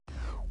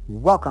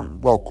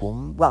Welcome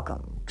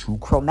to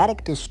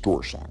Chromatic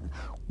Distortion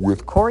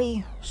with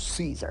Corey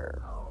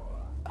Caesar.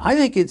 I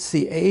think it's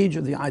the age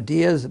of the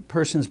ideas that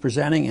person's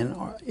presenting, and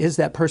is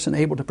that person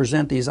able to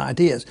present these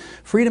ideas?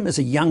 Freedom is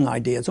a young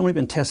idea. It's only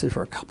been tested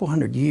for a couple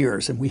hundred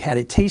years, and we had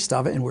a taste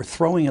of it, and we're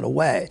throwing it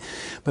away.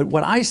 But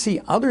what I see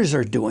others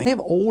are doing, they have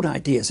old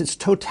ideas. It's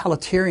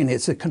totalitarian.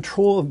 It's the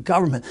control of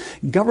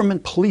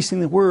government policing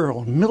the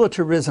world,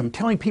 militarism,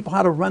 telling people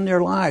how to run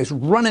their lives,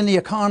 running the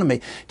economy,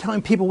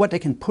 telling people what they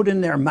can put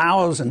in their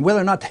mouths and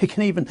whether or not they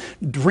can even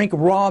drink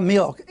raw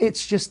milk.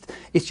 It's just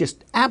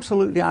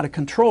absolutely out of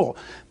control.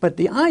 But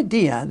the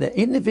idea that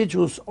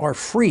individuals are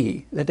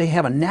free, that they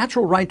have a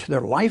natural right to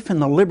their life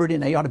and the liberty,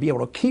 and they ought to be able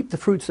to keep the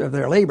fruits of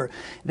their labor,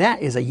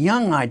 that is a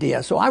young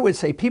idea. So I would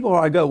say people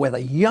ought to go with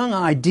a young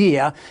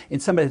idea in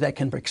somebody that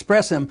can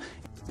express them.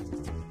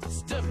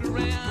 Stuck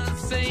around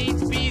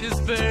St.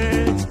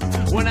 Petersburg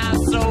when I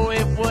saw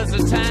it was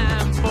a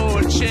time for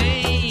a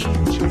change.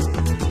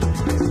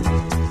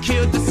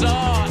 Killed the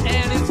Tsar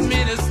and his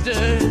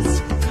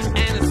ministers.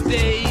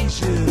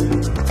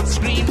 Anastasia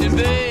screamed in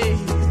vain.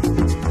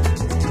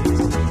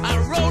 I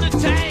rode a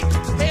tank,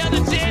 held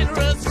a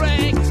generous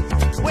rank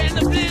when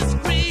the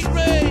blitzkrieg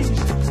raged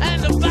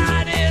and the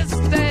bodies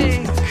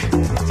stank.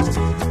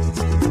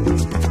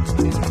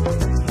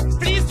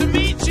 Pleased to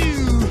meet you.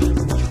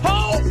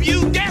 Hope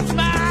you guess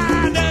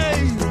my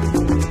name.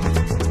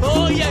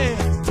 Oh yeah,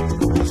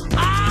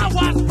 I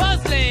was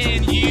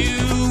puzzling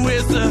you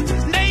with the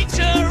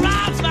nature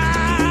of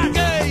my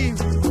game.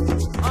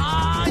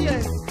 Oh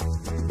yeah.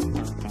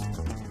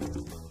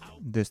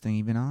 This thing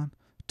even on?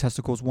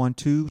 Testicles 1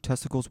 2,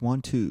 testicles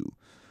 1 2.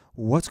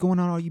 What's going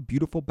on, all you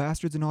beautiful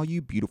bastards and all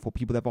you beautiful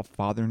people that have a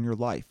father in your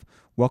life?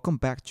 Welcome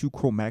back to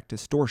Chromatic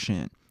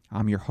Distortion.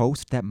 I'm your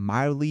host, that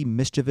mildly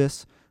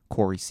mischievous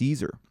Corey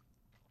Caesar.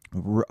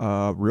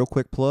 Real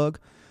quick plug.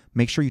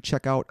 Make sure you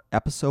check out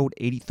episode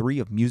 83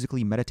 of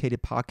Musically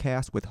Meditated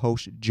Podcast with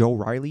host Joe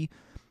Riley,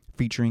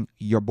 featuring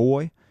your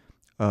boy.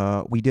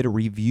 We did a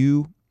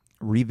review,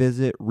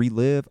 revisit,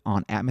 relive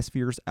on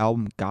Atmosphere's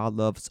album God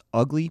Loves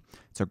Ugly.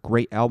 It's a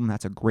great album.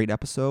 That's a great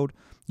episode.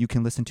 You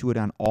can listen to it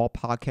on all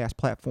podcast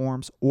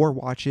platforms or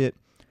watch it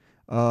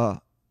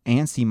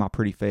and see my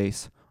pretty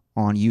face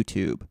on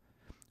YouTube.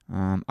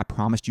 I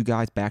promised you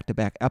guys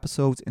back-to-back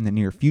episodes in the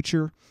near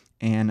future,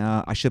 and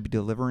I should be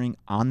delivering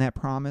on that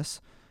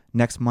promise.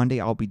 Next Monday,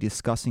 I'll be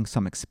discussing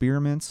some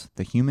experiments,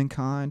 the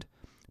humankind,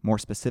 more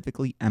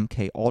specifically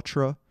MK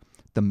Ultra,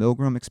 the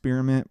Milgram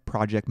experiment,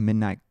 Project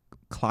Midnight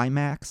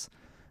Climax,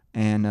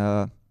 and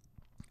a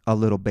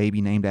little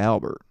baby named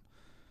Albert.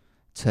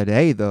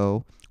 Today,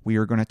 though, we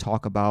are going to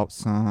talk about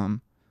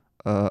some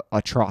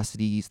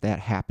atrocities that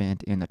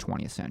happened in the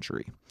 20th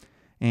century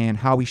and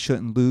how we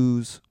shouldn't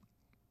lose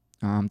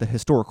the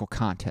historical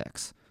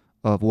context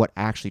of what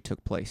actually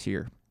took place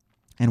here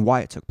and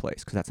why it took place,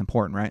 because that's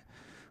important, right?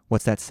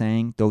 What's that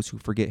saying? Those who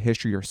forget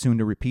history are soon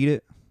to repeat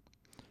it.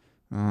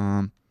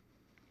 Now,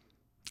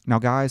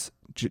 guys,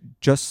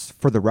 just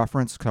for the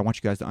reference, because I want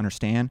you guys to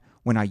understand,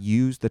 when I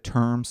use the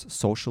terms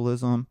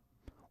socialism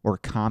or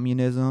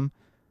communism,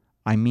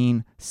 I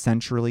mean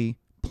centrally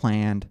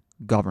planned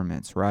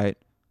governments, right?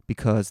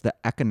 Because the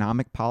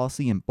economic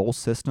policy in both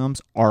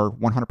systems are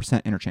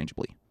 100%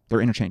 interchangeably.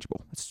 They're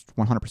interchangeable. It's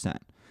 100%.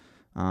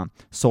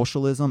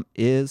 Socialism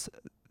is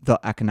the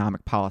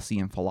economic policy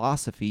and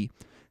philosophy.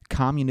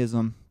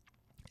 Communism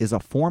is a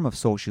form of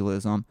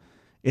socialism.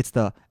 It's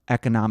the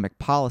economic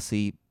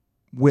policy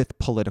with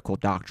political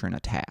doctrine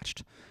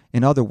attached.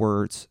 In other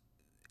words,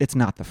 it's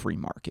not the free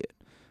market.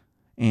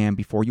 And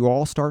before you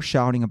all start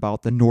shouting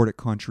about the Nordic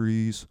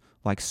countries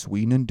like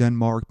Sweden and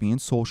Denmark being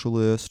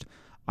socialist,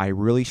 I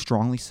really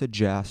strongly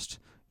suggest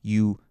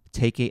you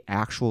take an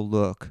actual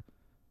look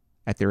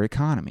at their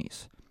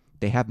economies.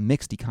 They have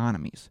mixed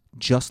economies,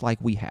 just like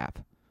we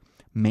have.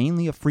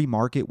 Mainly a free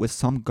market with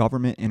some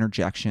government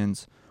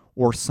interjections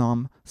or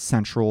some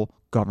central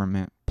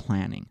government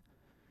planning.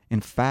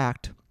 In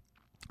fact,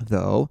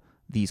 though,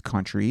 these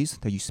countries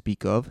that you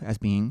speak of as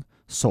being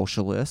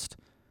socialist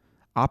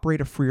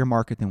operate a freer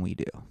market than we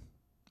do.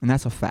 And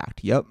that's a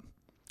fact. Yep.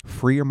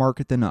 Freer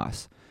market than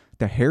us.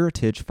 The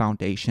Heritage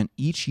Foundation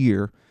each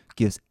year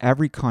gives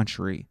every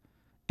country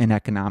an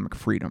economic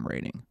freedom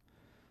rating.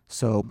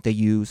 So they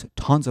use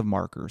tons of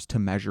markers to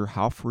measure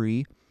how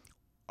free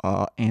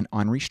and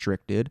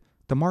unrestricted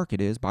the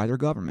market is by their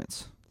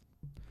governments.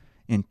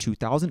 In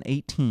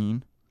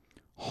 2018,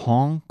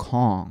 Hong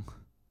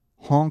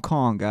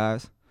Kong,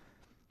 guys,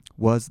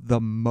 was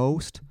the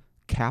most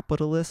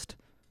capitalist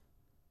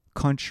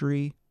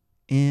country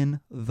in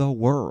the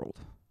world.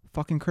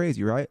 Fucking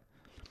crazy, right?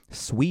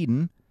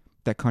 Sweden,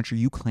 that country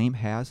you claim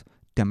has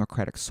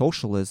democratic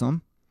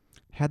socialism,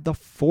 had the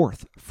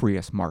fourth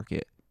freest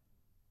market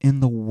in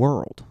the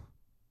world.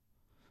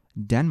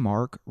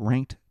 Denmark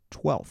ranked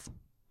 12th.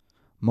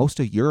 Most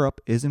of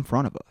Europe is in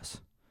front of us.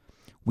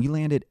 We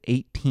landed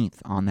 18th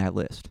on that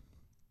list,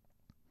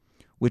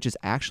 which is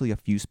actually a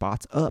few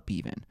spots up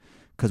even,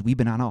 because we've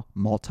been on a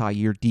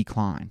multi-year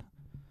decline.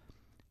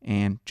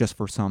 And just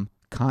for some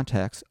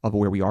context of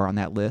where we are on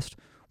that list,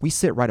 We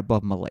sit right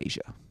above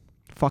Malaysia.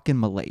 Fucking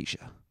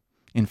Malaysia.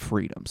 In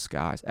freedoms,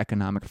 guys.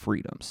 Economic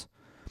freedoms.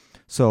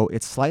 So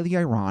it's slightly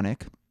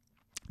ironic,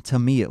 to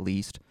me at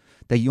least,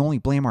 that you only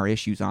blame our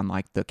issues on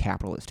like the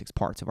capitalistic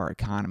parts of our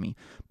economy,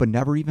 but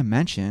never even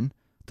mention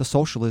the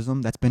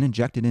socialism that's been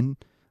injected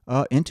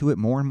into it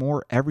more and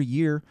more every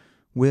year,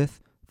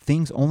 with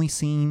things only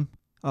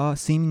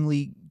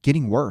seemingly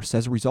getting worse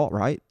as a result,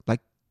 right? Like,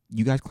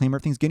 you guys claim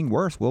everything's getting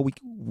worse. Well,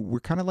 we're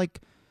kind of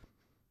like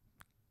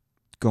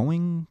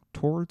going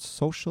towards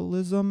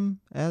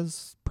socialism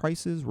as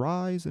prices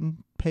rise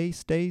and pay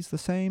stays the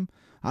same.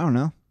 I don't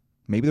know.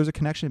 Maybe there's a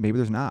connection. Maybe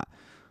there's not.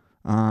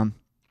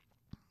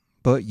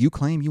 But you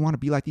claim you want to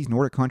be like these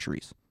Nordic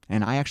countries,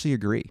 and I actually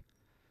agree.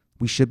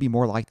 We should be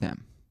more like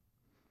them.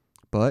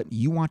 But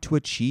you want to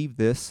achieve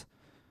this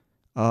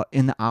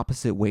in the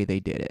opposite way they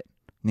did it.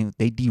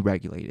 They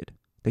deregulated.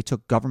 They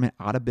took government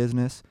out of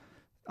business.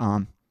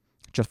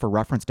 Just for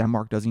reference,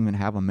 Denmark doesn't even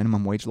have a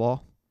minimum wage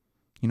law.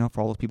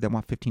 For all those people that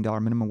want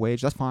 $15 minimum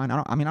wage, that's fine.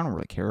 I don't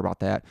really care about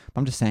that.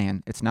 But I'm just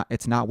saying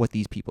it's not what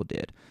these people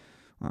did.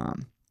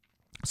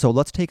 So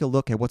let's take a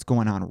look at what's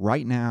going on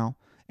right now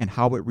and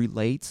how it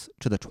relates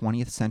to the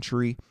 20th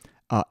century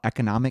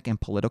economic and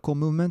political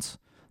movements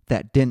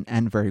that didn't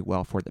end very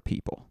well for the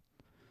people.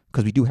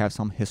 Because we do have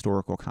some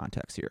historical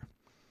context here.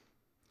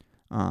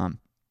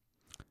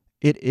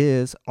 It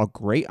is a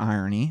great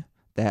irony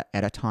that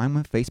at a time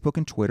when Facebook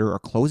and Twitter are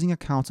closing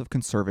accounts of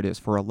conservatives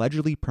for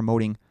allegedly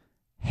promoting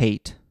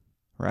hate,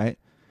 right?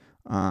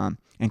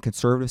 And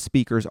conservative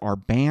speakers are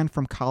banned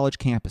from college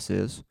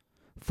campuses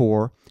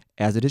for,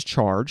 as it is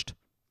charged,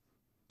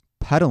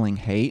 peddling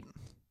hate.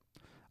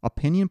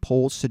 Opinion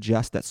polls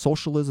suggest that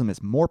socialism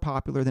is more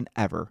popular than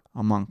ever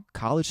among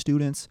college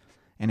students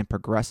and in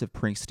progressive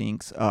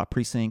precincts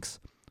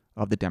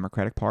of the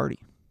Democratic Party.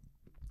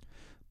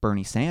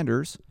 Bernie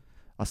Sanders,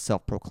 a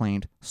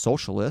self-proclaimed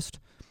socialist,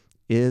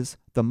 is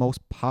the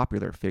most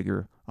popular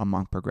figure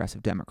among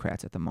progressive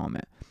Democrats at the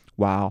moment,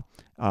 while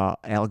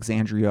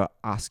Alexandria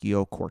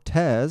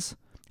Ocasio-Cortez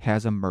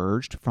has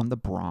emerged from the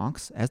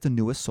Bronx as the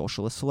newest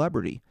socialist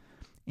celebrity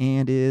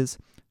and is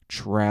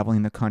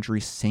traveling the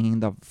country singing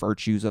the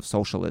virtues of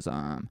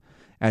socialism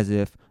as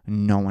if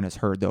no one has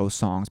heard those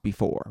songs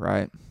before,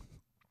 right?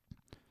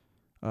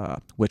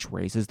 Which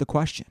raises the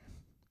question.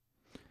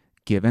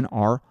 Given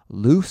our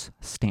loose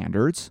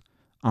standards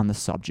on the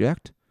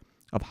subject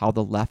of how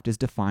the left is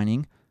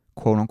defining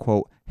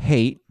quote-unquote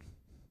hate,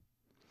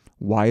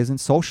 why isn't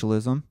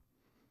socialism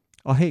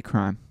a hate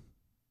crime?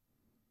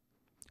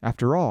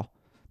 After all,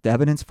 the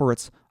evidence for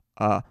its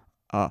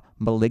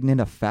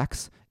malignant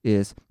effects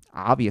is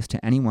obvious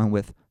to anyone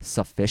with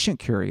sufficient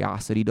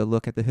curiosity to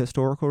look at the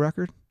historical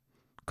record,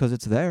 because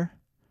it's there.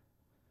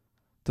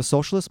 The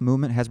socialist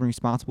movement has been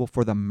responsible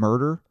for the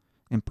murder,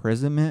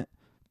 imprisonment,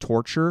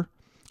 torture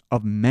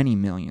of many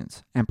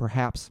millions, and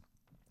perhaps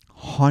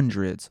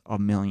hundreds of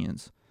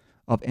millions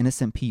of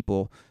innocent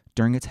people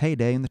during its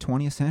heyday in the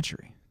 20th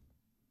century.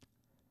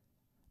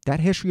 That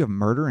history of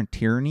murder and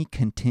tyranny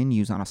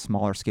continues on a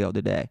smaller scale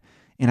today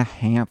in a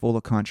handful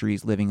of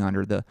countries living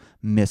under the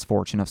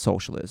misfortune of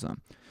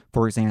socialism.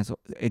 For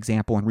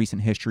example, in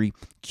recent history,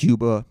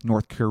 Cuba,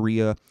 North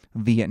Korea,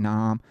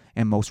 Vietnam,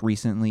 and most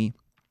recently,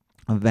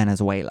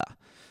 Venezuela.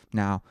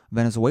 Now,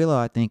 Venezuela,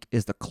 I think,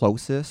 is the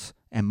closest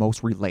and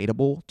most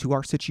relatable to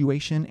our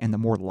situation and the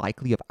more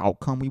likely of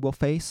outcome we will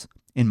face,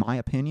 in my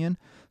opinion.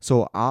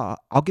 So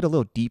I'll get a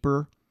little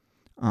deeper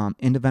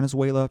into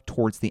Venezuela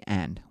towards the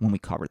end when we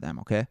cover them,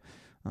 okay?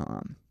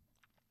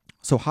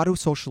 So how do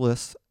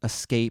socialists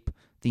escape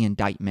the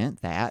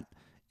indictment that,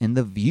 in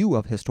the view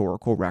of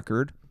historical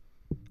record,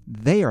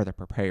 they are the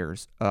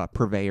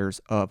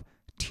purveyors of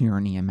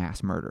tyranny and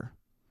mass murder?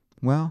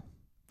 Well,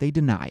 they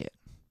deny it.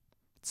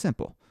 It's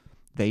simple.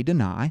 They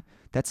deny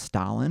that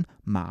Stalin,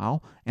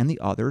 Mao, and the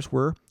others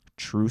were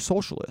true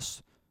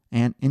socialists.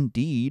 And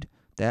indeed,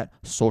 that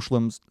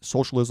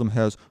socialism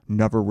has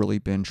never really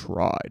been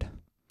tried.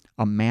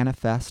 A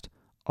manifest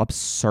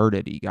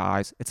absurdity,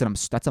 guys.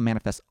 That's a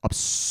manifest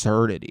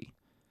absurdity.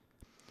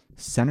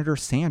 Senator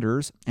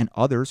Sanders and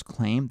others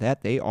claim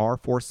that they are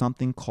for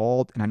something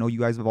called, and I know you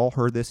guys have all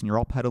heard this and you're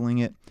all peddling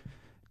it,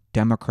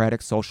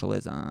 democratic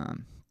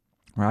socialism,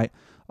 right?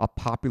 A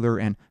popular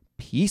and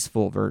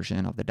peaceful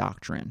version of the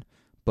doctrine.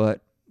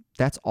 But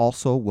that's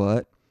also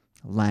what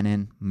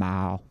Lenin,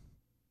 Mao,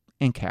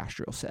 and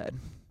Castro said.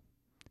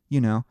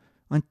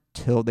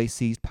 Until they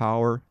seized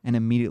power and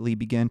immediately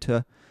began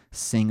to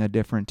sing a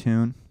different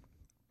tune.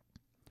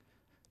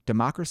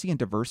 Democracy and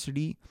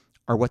diversity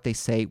are what they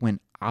say when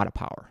out of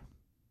power.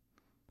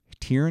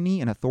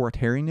 Tyranny and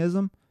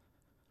authoritarianism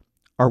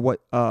are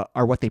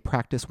what they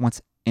practice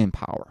once in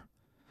power.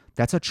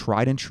 That's a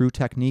tried and true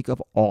technique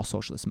of all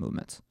socialist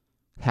movements.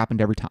 It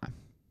happened every time.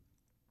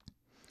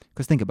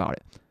 Because think about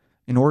it.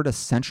 In order to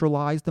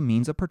centralize the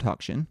means of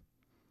production,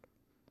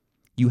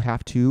 you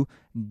have to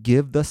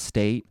give the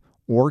state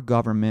or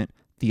government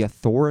the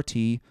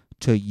authority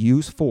to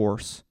use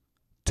force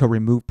to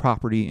remove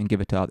property and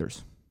give it to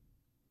others.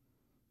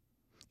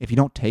 If you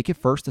don't take it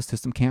first, the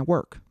system can't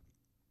work.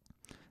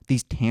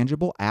 these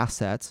tangible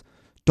assets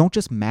don't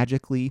just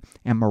magically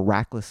and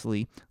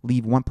miraculously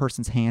leave one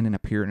person's hand and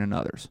appear in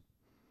another's.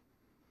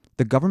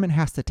 The government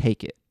has to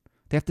take it.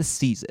 They have to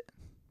seize it.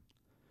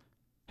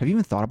 Have you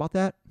even thought about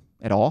that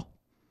at all?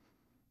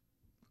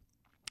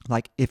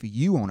 Like, if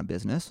you own a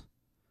business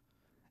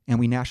and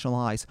we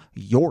nationalize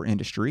your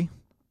industry,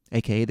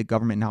 aka the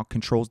government now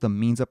controls the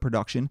means of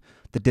production,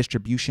 the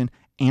distribution,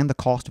 and the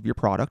cost of your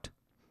product,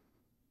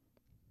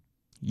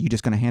 you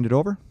just going to hand it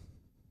over?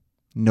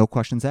 No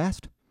questions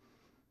asked?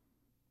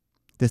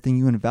 This thing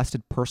you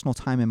invested personal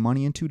time and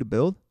money into to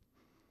build?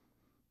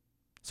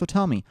 So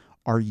tell me,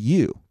 are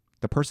you,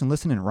 the person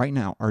listening right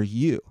now, are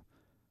you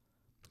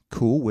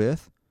cool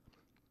with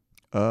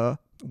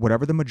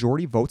whatever the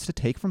majority votes to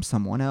take from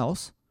someone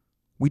else?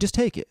 We just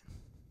take it.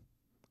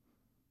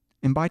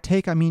 And by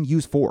take, I mean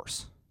use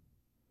force.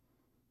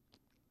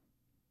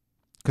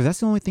 Because that's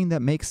the only thing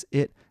that makes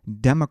it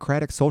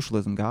democratic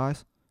socialism,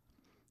 guys,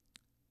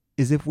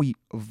 is if we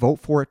vote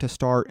for it to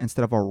start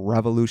instead of a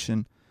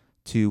revolution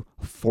to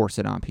force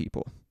it on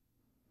people.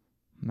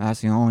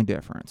 That's the only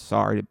difference.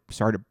 Sorry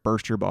to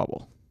burst your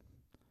bubble.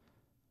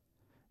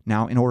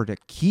 Now, in order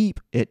to keep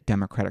it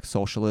democratic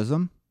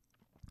socialism,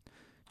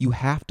 you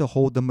have to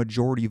hold the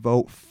majority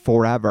vote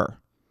forever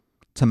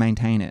to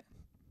maintain it.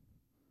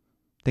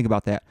 Think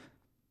about that.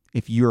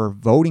 If you're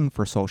voting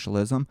for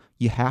socialism,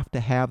 you have to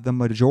have the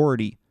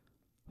majority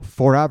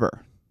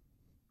forever.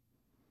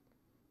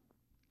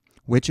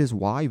 Which is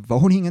why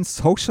voting and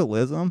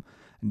socialism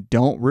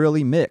don't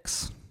really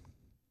mix.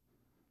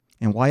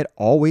 And why it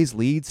always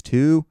leads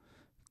to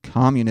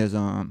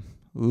communism.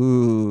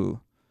 Ooh.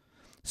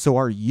 So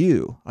are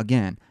you,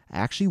 again,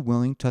 actually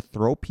willing to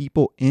throw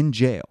people in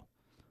jail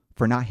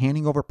for not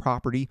handing over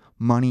property,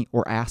 money,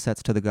 or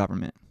assets to the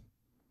government?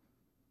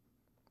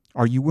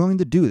 Are you willing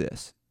to do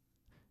this?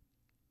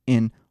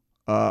 And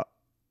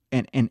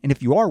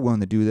if you are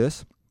willing to do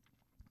this,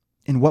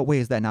 in what way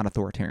is that not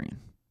authoritarian?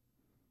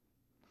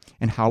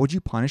 And how would you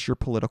punish your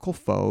political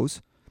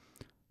foes?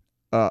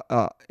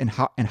 And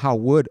how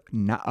would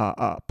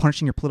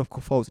punishing your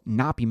political foes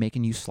not be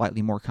making you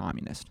slightly more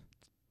communist?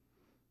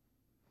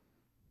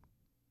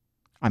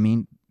 I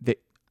mean,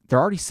 they're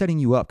already setting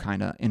you up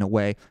kind of in a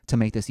way to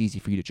make this easy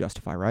for you to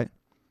justify, right?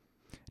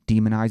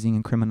 Demonizing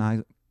and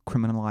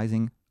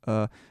criminalizing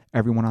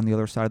everyone on the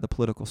other side of the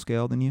political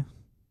scale than you.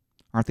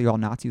 Aren't they all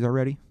Nazis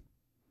already?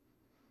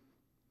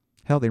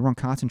 Hell, they run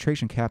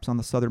concentration camps on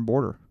the southern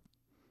border.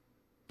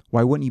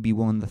 Why wouldn't you be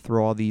willing to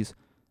throw all these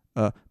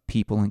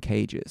people in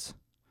cages?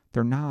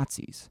 They're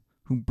Nazis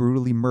who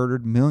brutally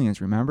murdered millions,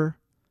 remember?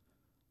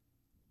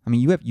 I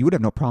mean, you would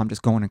have no problem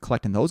just going and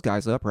collecting those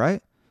guys up,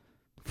 right?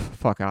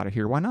 Fuck out of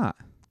here. Why not?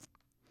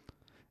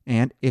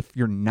 And if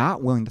you're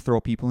not willing to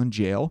throw people in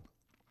jail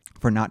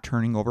for not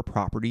turning over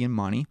property and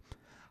money,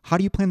 how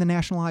do you plan to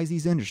nationalize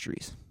these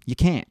industries? You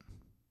can't.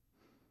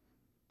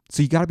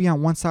 So you got to be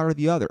on one side or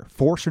the other,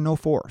 force or no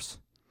force.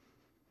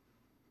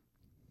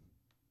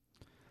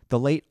 The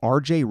late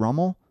R.J.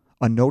 Rummel,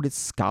 a noted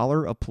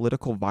scholar of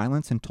political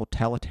violence and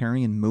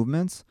totalitarian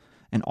movements,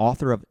 and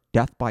author of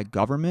Death by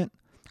Government,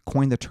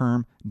 coined the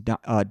term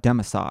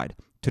democide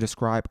to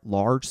describe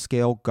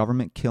large-scale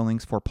government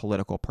killings for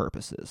political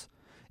purposes.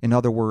 In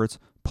other words,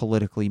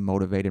 politically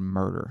motivated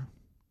murder.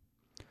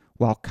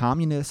 While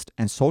communists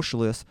and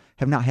socialists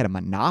have not had a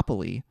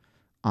monopoly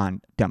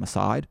on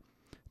democide,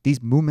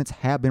 these movements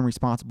have been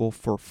responsible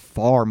for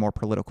far more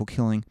political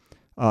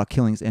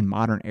killings in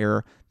modern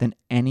era than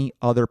any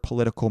other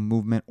political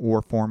movement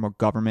or form of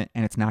government,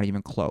 and it's not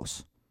even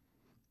close.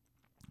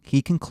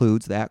 He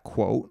concludes that,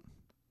 quote,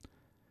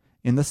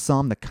 in the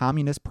sum, the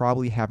communists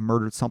probably have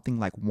murdered something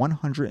like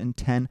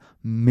 110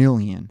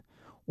 million,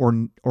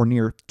 or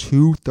near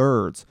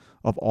 2/3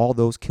 of all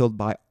those killed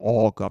by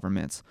all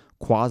governments,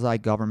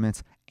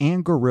 quasi-governments,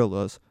 and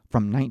guerrillas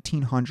from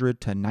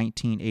 1900 to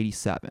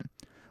 1987.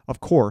 Of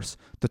course,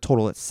 the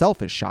total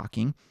itself is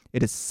shocking.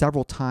 It is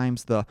several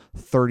times the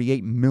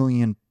 38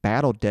 million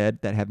battle dead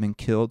that have been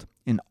killed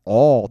in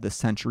all the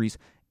century's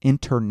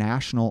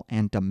international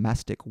and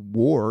domestic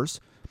wars.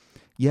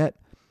 Yet,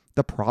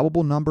 the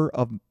probable number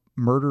of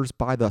murders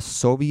by the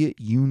Soviet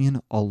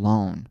Union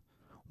alone,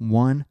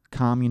 one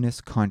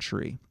communist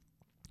country,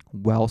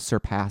 well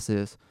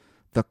surpasses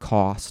the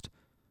cost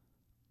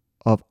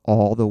of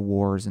all the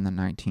wars in the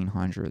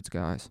 1900s,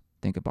 guys.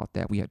 Think about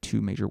that. We had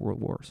 2 major world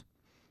wars.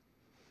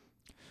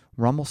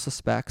 Rummel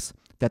suspects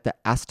that the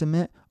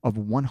estimate of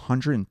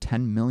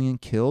 110 million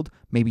killed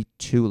may be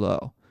too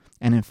low,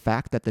 and in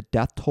fact that the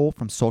death toll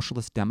from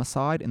socialist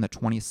democide in the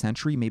 20th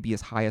century may be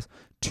as high as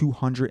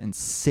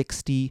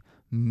 260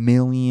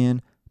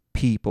 million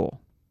people.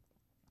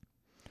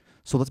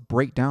 So let's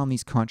break down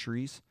these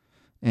countries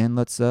and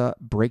let's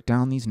break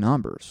down these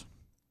numbers.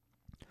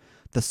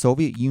 The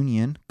Soviet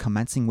Union,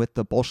 commencing with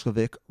the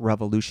Bolshevik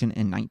Revolution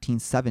in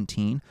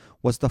 1917,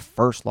 was the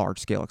first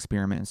large-scale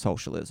experiment in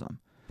socialism.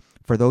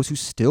 For those who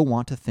still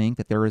want to think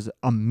that there is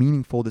a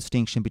meaningful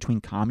distinction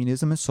between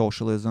communism and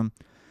socialism,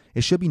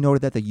 it should be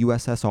noted that the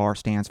USSR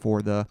stands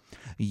for the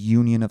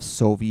Union of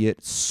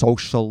Soviet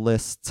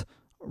Socialist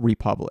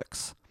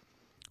Republics,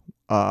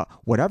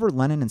 whatever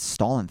Lenin and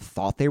Stalin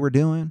thought they were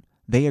doing,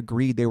 they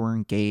agreed they were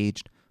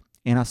engaged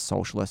in a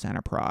socialist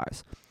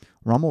enterprise.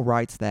 Rummel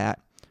writes that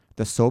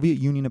the Soviet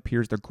Union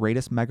appears the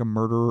greatest mega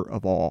murderer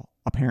of all,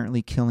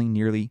 apparently killing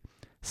nearly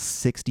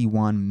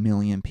 61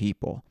 million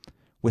people,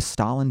 with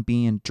Stalin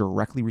being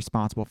directly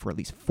responsible for at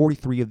least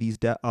 43 of these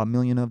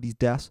million of these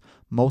deaths,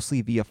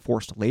 mostly via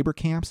forced labor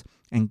camps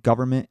and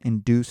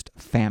government-induced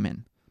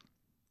famine.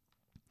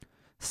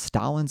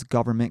 Stalin's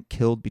government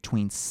killed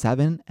between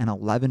 7 and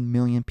 11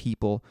 million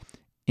people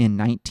in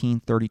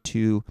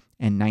 1932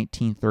 and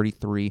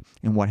 1933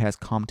 in what has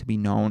come to be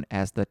known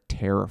as the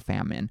Terror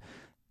Famine.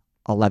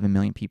 11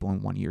 million people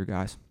in 1 year,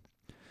 guys.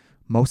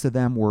 Most of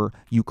them were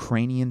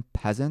Ukrainian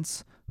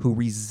peasants who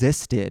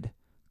resisted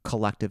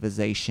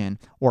collectivization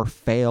or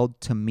failed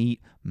to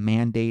meet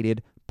mandated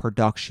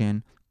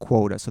production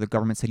quota. So the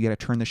government said you got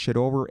to turn this shit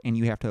over, and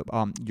you have to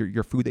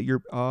your food that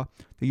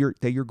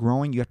you're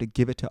growing, you have to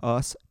give it to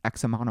us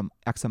X amount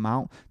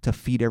to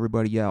feed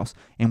everybody else.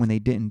 And when they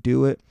didn't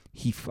do it,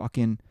 he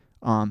fucking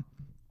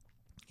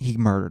he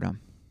murdered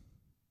them.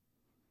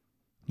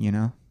 You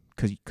know,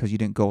 because you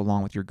didn't go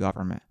along with your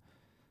government.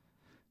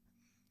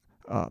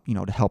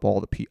 To help all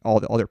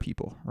the other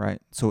people,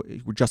 right? So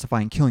we're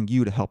justifying killing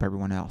you to help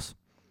everyone else.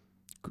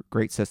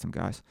 Great system,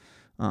 guys.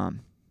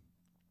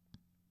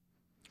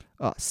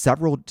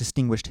 Several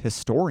distinguished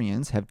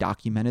historians have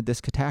documented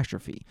this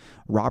catastrophe.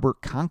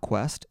 Robert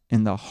Conquest,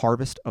 in The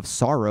Harvest of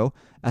Sorrow,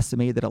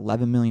 estimated that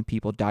 11 million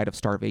people died of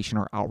starvation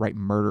or outright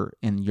murder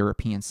in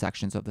European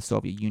sections of the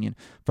Soviet Union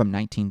from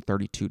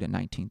 1932 to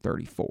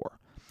 1934.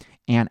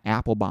 Anne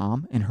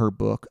Applebaum, in her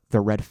book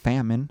The Red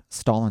Famine,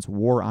 Stalin's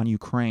War on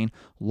Ukraine,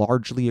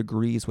 largely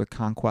agrees with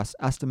Conquest's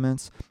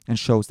estimates and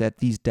shows that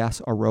these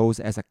deaths arose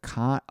as a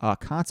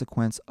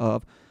consequence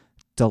of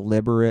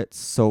deliberate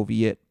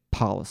Soviet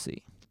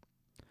policy.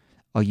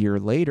 A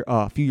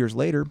few years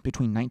later,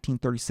 between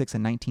 1936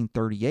 and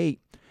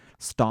 1938,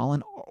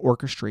 Stalin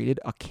orchestrated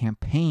a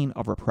campaign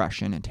of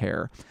repression and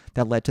terror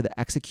that led to the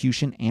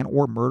execution and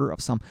or murder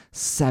of some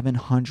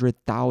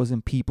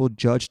 700,000 people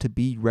judged to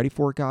be, ready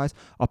for it, guys,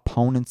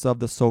 opponents of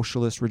the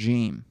socialist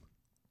regime.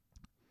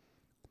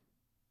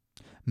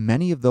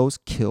 Many of those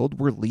killed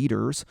were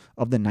leaders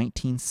of the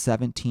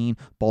 1917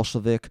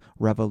 Bolshevik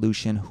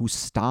Revolution who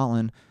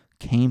Stalin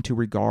came to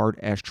regard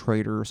as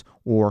traitors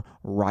or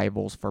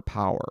rivals for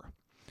power.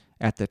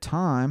 At the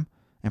time,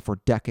 and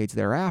for decades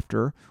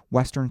thereafter,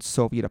 Western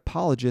Soviet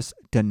apologists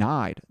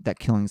denied that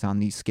killings on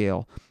this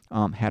scale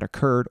had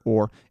occurred,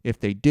 or if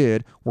they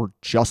did, were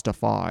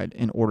justified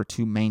in order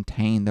to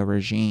maintain the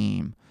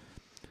regime.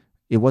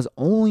 It was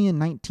only in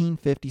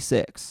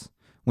 1956,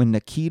 when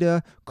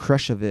Nikita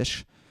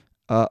Khrushchev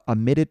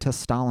admitted to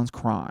Stalin's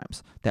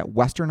crimes, that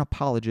Western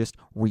apologists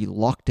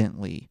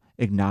reluctantly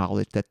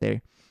acknowledged that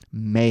they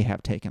may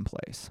have taken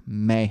place.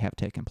 May have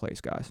taken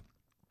place, guys.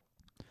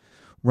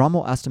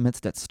 Rummel estimates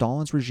that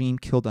Stalin's regime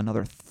killed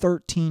another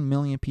 13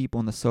 million people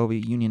in the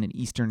Soviet Union and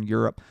Eastern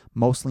Europe,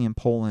 mostly in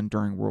Poland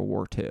during World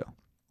War II.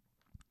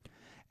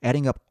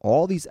 Adding up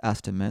all these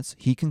estimates,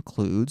 he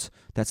concludes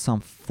that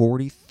some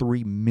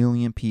 43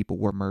 million people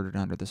were murdered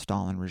under the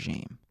Stalin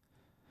regime.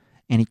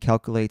 And he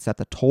calculates that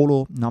the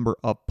total number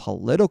of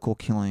political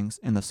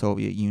killings in the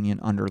Soviet Union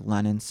under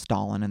Lenin,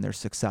 Stalin, and their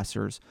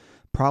successors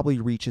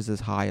probably reaches as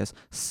high as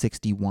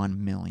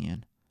 61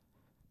 million.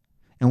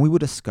 And we will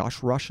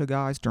discuss Russia,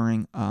 guys,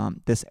 during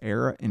this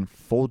era in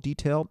full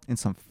detail in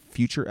some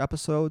future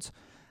episodes.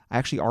 I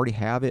actually already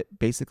have it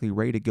basically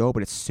ready to go,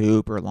 but it's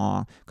super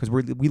long because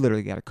we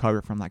literally got to cover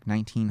it from like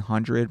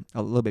 1900,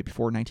 a little bit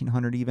before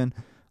 1900 even,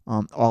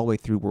 all the way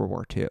through World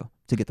War II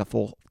to get the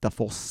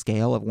full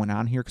scale of what went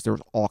on here, because there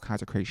was all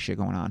kinds of crazy shit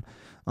going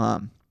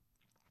on.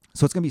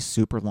 So it's going to be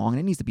super long,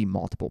 and it needs to be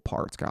multiple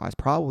parts, guys.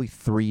 Probably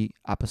 3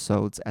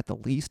 episodes at the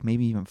least,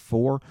 maybe even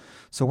 4.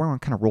 So we're going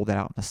to kind of roll that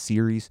out in a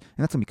series, and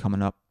that's going to be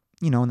coming up,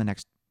 in the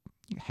next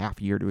half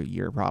year to a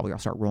year, probably. I'll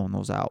start rolling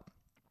those out.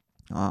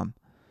 So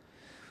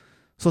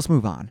let's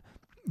move on.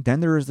 Then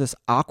there is this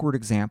awkward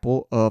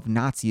example of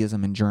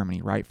Nazism in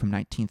Germany, right, from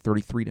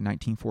 1933 to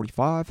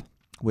 1945,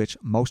 which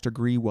most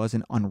agree was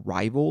an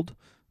unrivaled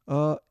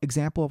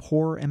example of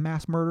horror and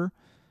mass murder.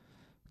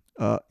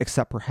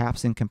 Except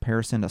perhaps in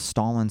comparison to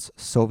Stalin's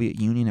Soviet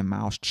Union and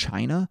Mao's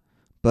China.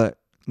 But,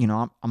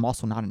 I'm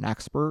also not an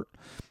expert.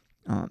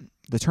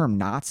 The term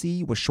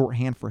Nazi was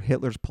shorthand for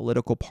Hitler's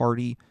political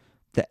party,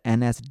 the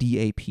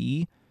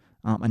NSDAP,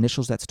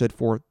 initials that stood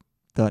for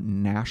the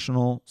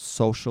National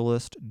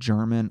Socialist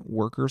German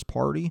Workers'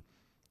 Party.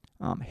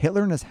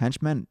 Hitler and his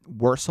henchmen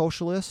were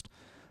socialist,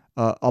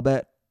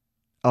 albeit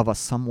of a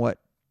somewhat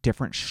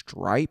different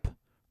stripe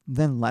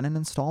than Lenin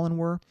and Stalin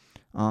were.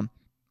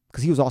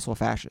 Because he was also a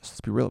fascist,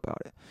 let's be real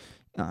about it.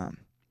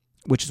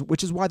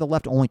 Which is why the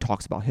left only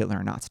talks about Hitler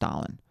and not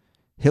Stalin.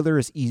 Hitler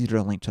is easy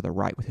to link to the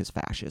right with his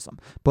fascism.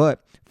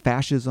 But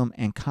fascism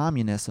and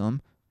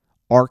communism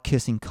are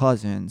kissing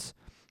cousins,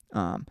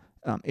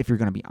 if you're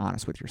going to be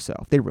honest with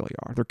yourself. They really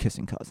are. They're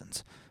kissing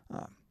cousins.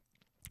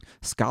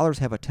 Scholars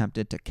have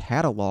attempted to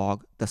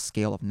catalog the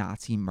scale of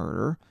Nazi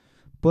murder,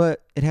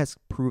 but it has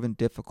proven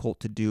difficult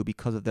to do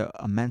because of the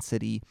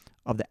immensity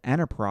of the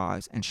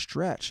enterprise and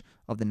stretch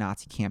of the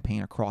Nazi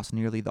campaign across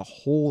nearly the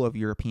whole of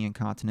European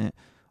continent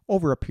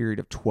over a period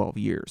of 12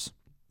 years.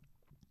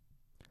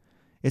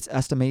 It's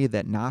estimated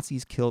that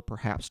Nazis killed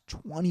perhaps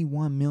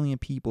 21 million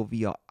people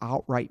via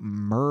outright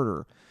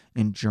murder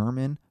in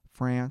Germany,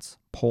 France,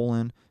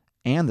 Poland,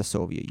 and the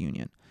Soviet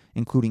Union,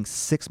 including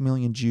 6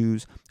 million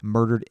Jews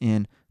murdered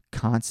in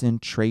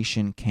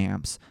concentration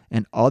camps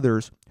and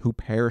others who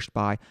perished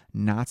by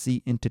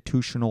Nazi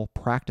institutional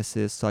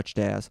practices such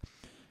as,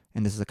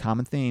 and this is a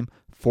common theme,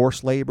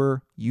 forced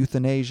labor,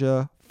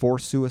 euthanasia,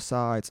 forced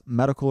suicides,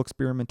 medical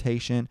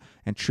experimentation,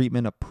 and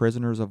treatment of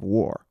prisoners of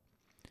war.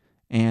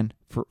 And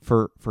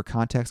for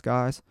context,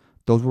 guys,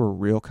 those were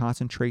real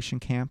concentration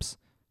camps.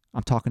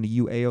 I'm talking to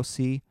you,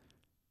 AOC.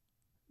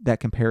 That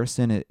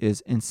comparison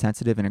is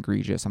insensitive and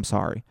egregious. I'm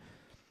sorry.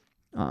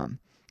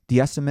 The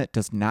estimate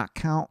does not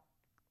count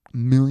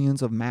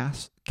millions of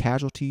mass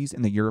casualties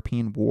in the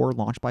European war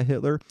launched by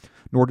Hitler,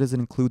 nor does it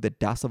include the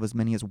deaths of as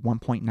many as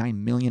 1.9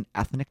 million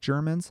ethnic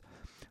Germans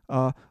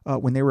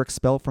when they were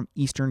expelled from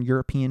Eastern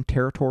European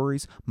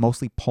territories,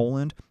 mostly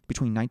Poland,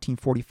 between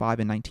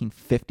 1945 and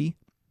 1950.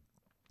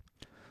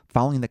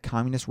 Following the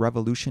Communist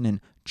Revolution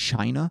in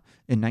China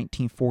in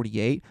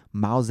 1948,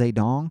 Mao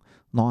Zedong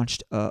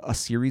launched a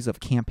series of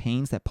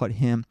campaigns that put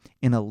him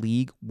in a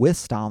league with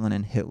Stalin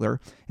and Hitler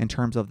in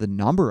terms of the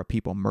number of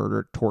people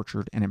murdered,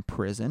 tortured, and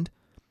imprisoned.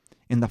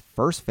 In the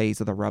first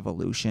phase of the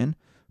revolution,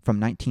 from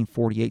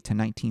 1948 to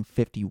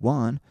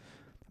 1951,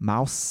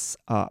 Mao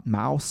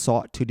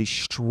sought to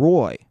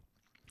destroy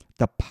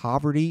the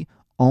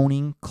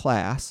property-owning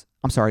class,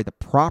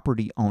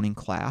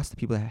 the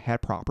people that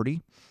had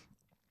property,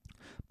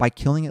 by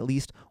killing at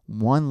least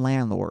one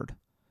landlord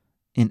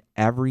in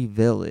every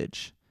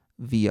village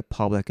via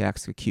public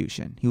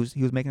execution. He was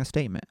making a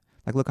statement.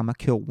 Like, look, I'm going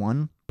to kill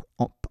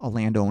a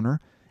landowner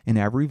in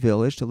every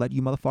village to let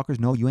you motherfuckers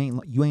know you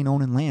ain't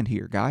owning land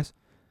here, guys.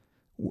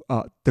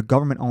 The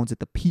government owns it.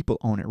 The people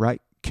own it,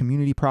 right?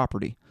 Community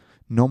property.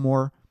 No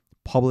more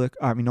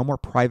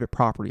private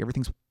property.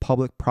 Everything's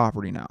public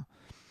property now.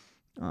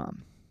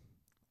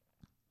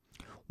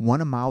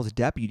 One of Mao's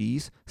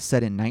deputies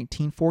said in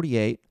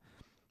 1948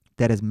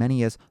 that as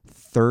many as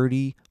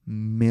 30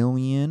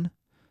 million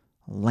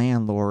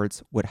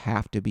landlords would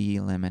have to be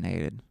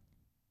eliminated.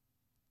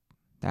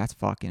 That's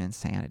fucking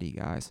insanity,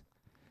 guys.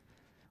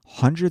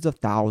 Hundreds of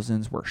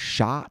thousands were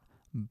shot,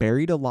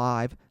 buried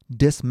alive,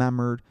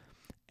 dismembered,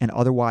 and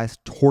otherwise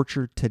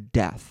tortured to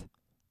death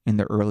in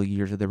the early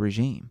years of the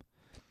regime.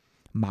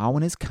 Mao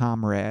and his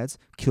comrades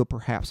killed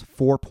perhaps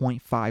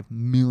 4.5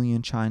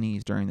 million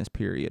Chinese during this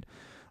period,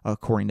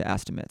 according to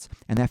estimates.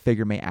 And that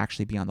figure may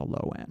actually be on the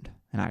low end,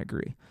 and I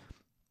agree.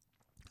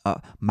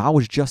 Mao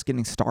was just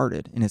getting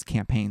started in his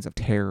campaigns of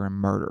terror and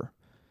murder.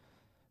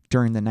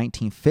 During the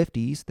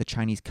 1950s, the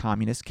Chinese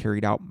communists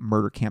carried out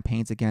murder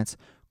campaigns against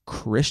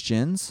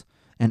Christians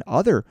and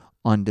other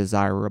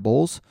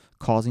undesirables,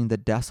 causing the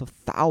deaths of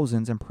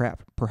thousands and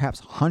perhaps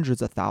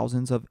hundreds of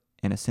thousands of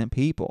innocent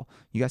people.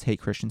 You guys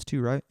hate Christians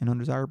too, right? And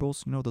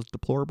undesirables, you know, those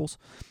deplorables.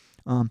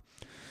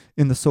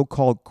 In the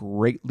so-called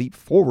Great Leap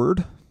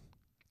Forward,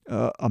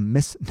 a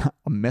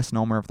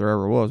misnomer if there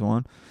ever was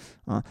one,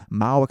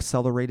 Mao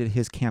accelerated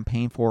his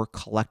campaign for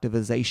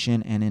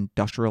collectivization and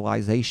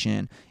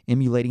industrialization,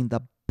 emulating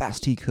the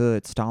best he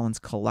could Stalin's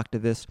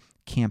collectivist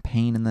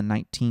campaign in the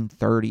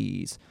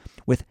 1930s,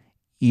 with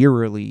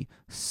eerily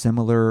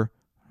similar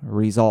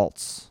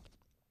results.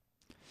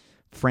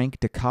 Frank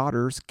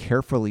Dikötter's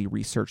carefully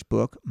researched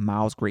book,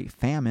 Mao's Great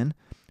Famine,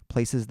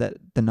 places that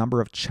the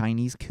number of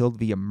Chinese killed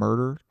via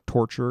murder,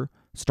 torture,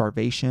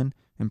 starvation,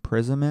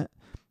 imprisonment,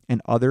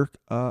 and other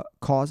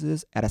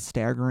causes at a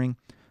staggering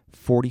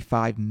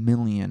 45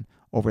 million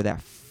over that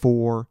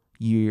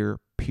 4-year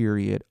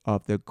period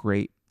of the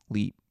Great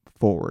Leap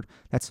Forward.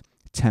 That's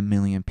 10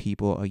 million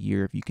people a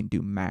year if you can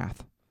do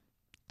math.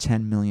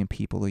 10 million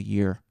people a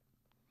year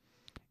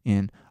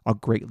in a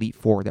Great Leap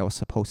Forward that was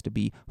supposed to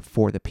be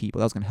for the people.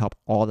 That was going to help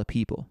all the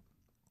people.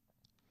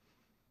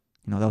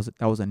 You know,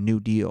 that was a new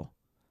deal.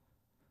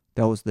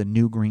 That was the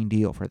new Green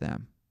Deal for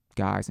them,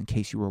 guys, in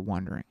case you were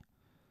wondering.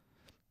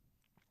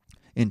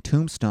 In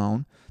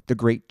Tombstone, The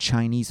Great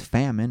Chinese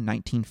Famine,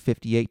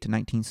 1958 to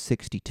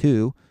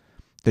 1962,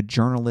 the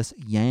journalist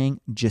Yang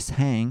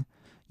Jishang,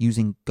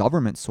 using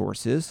government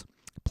sources,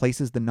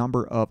 places the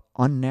number of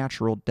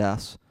unnatural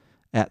deaths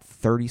at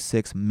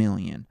 36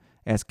 million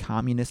as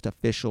communist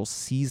officials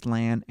seized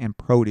land and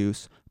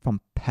produce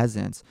from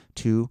peasants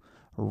to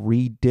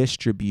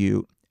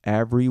redistribute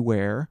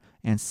everywhere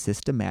and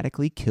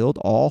systematically killed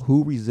all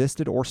who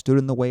resisted or stood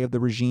in the way of the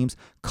regime's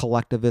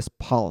collectivist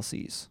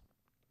policies.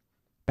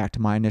 Back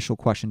to my initial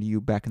question to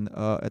you back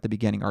at the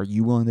beginning. Are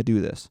you willing to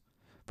do this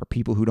for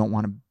people who don't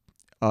want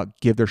to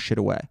give their shit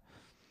away?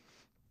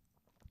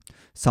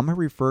 Some have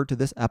referred to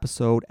this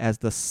episode as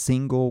the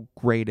single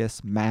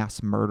greatest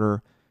mass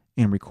murder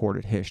in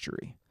recorded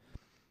history.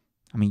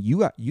 I mean,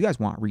 you guys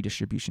want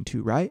redistribution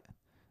too, right?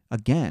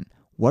 Again,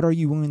 what are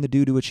you willing to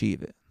do to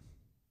achieve it?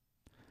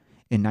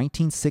 In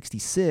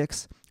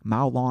 1966,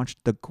 Mao launched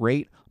the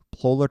Great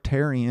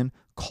Proletarian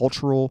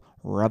Cultural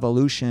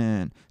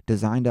Revolution,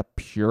 designed to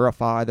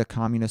purify the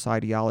communist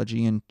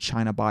ideology in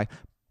China by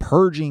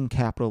purging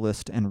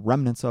capitalist and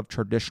remnants of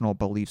traditional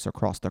beliefs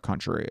across the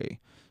country.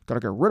 Got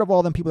to get rid of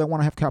all them people that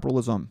want to have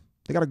capitalism.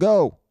 They got to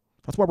go.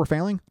 That's why we're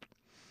failing.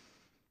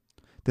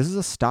 This is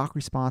a stock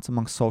response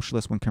among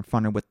socialists when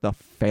confronted with the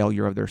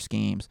failure of their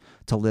schemes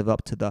to live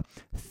up to the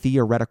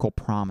theoretical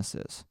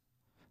promises.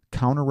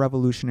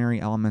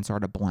 Counter-revolutionary elements are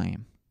to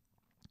blame.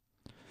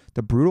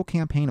 The brutal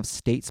campaign of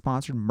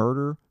state-sponsored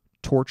murder,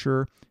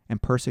 torture,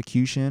 and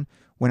persecution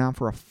went on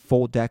for a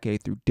full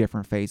decade through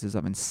different phases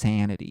of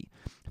insanity,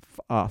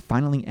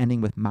 finally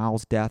ending with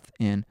Mao's death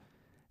in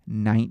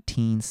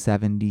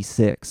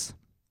 1976.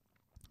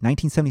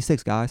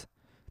 1976, guys.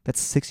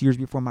 That's 6 years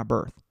before my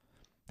birth.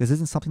 This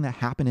isn't something that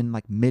happened in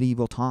like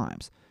medieval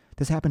times.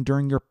 This happened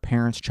during your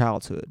parents'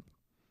 childhood.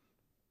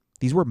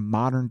 These were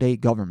modern-day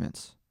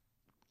governments.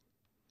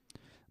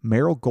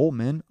 Merrill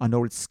Goldman, a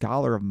noted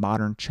scholar of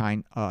modern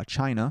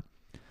China,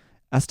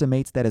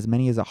 estimates that as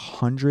many as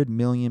 100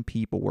 million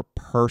people were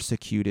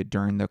persecuted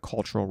during the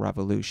Cultural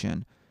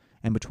Revolution,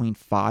 and between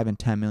 5 and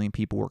 10 million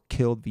people were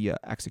killed via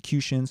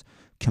executions,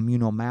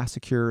 communal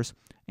massacres,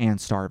 and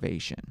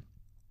starvation.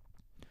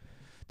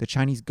 The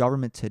Chinese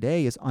government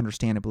today is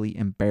understandably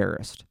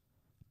embarrassed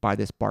by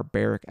this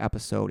barbaric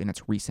episode in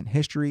its recent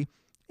history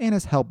and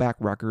has held back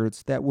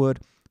records that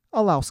would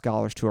allow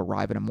scholars to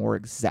arrive at a more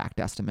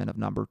exact estimate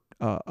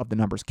of the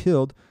numbers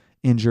killed,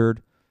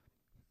 injured,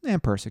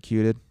 and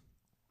persecuted.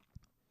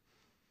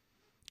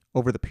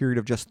 Over the period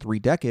of just 3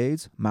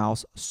 decades,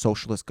 Mao's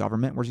socialist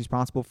government was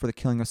responsible for the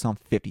killing of some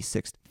 50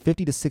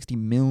 to 60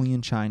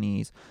 million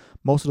Chinese,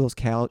 most of those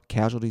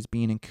casualties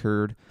being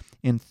incurred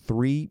in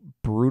 3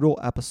 brutal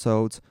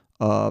episodes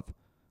of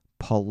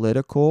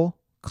political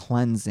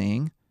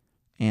cleansing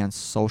and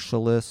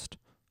socialist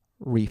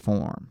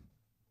reform.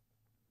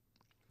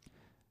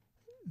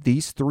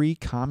 These 3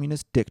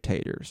 communist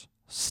dictators,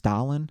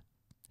 Stalin,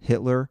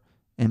 Hitler,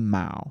 and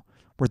Mao,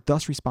 were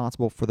thus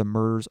responsible for the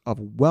murders of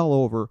well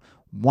over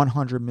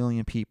 100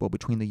 million people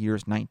between the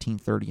years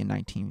 1930 and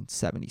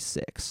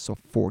 1976, so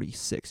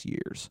 46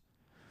 years.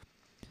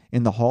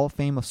 In the Hall of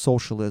Fame of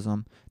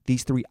Socialism,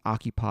 these 3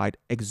 occupied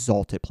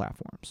exalted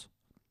platforms.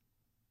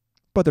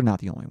 But they're not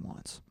the only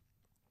ones.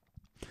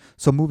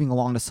 So moving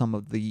along to some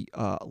of the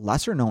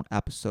lesser-known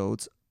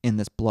episodes in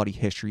this bloody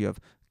history of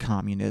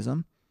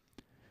communism,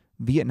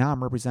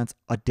 Vietnam represents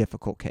a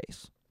difficult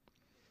case.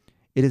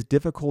 It is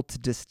difficult to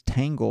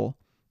disentangle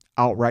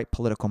outright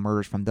political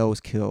murders from those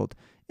killed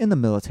in the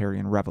military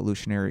and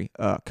revolutionary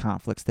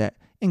conflicts that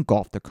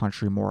engulfed the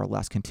country more or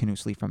less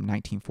continuously from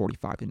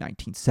 1945 to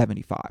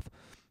 1975.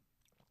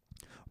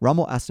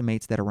 Rummel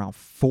estimates that around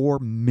 4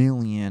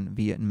 million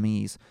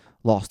Vietnamese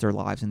lost their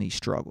lives in these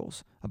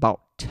struggles,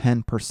 about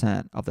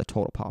 10% of the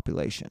total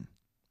population.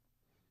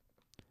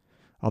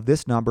 Of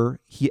this number,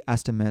 he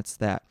estimates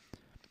that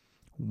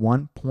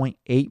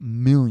 1.8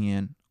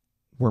 million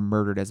were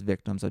murdered as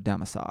victims of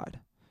democide.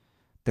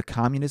 The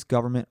Communist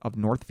government of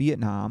North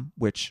Vietnam,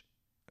 which,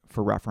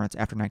 for reference,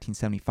 after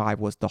 1975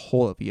 was the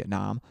whole of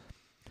Vietnam,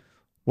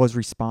 was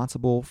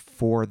responsible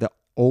for the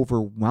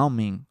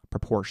overwhelming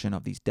proportion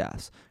of these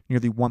deaths.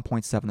 Nearly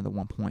 1.7 of the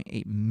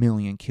 1.8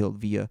 million killed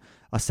via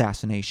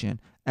assassination,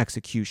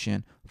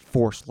 execution,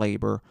 forced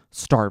labor,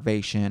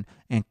 starvation,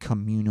 and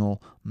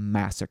communal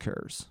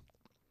massacres.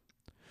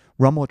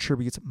 Rummel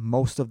attributes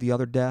most of the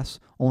other deaths,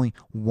 only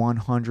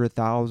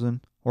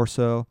 100,000 or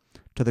so,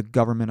 to the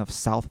government of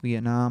South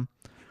Vietnam.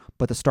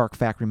 But the stark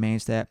fact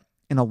remains that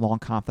in a long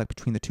conflict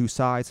between the two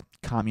sides,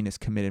 communists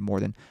committed more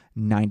than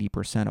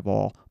 90% of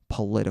all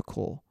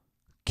political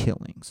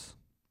killings.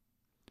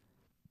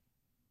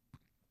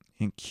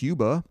 In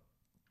Cuba,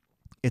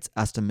 it's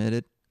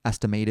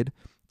estimated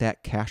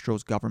that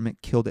Castro's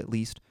government killed at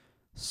least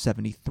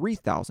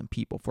 73,000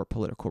 people for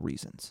political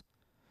reasons,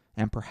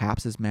 and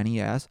perhaps as many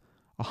as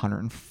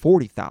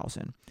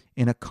 140,000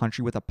 in a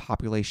country with a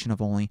population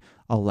of only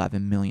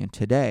 11 million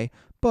today,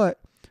 but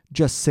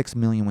just 6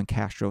 million when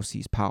Castro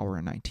seized power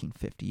in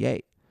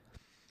 1958.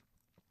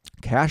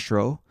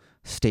 Castro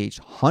staged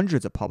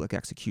hundreds of public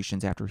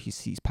executions after he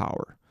seized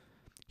power.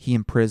 He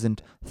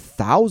imprisoned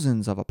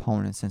thousands of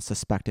opponents and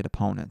suspected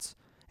opponents,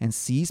 and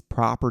seized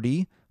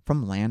property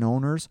from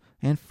landowners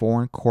and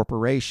foreign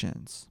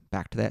corporations.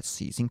 Back to that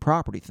seizing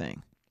property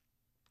thing.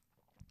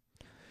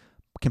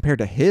 Compared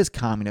to his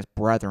communist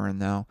brethren,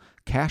 though,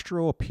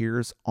 Castro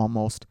appears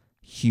almost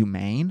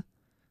humane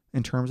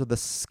in terms of the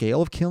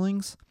scale of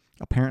killings,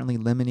 apparently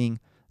limiting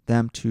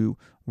them to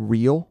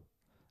real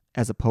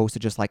as opposed to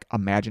just like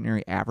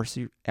imaginary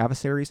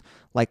adversaries.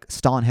 Like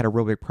Stalin had a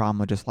real big problem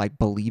with just like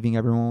believing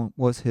everyone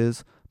was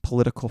his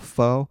political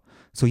foe.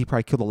 So he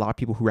probably killed a lot of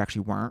people who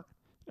actually weren't,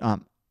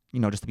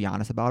 just to be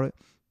honest about it.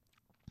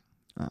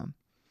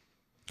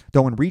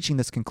 Though in reaching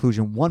this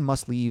conclusion, one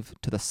must leave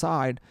to the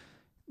side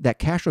that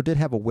Castro did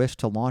have a wish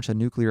to launch a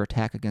nuclear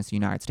attack against the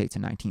United States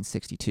in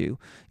 1962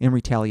 in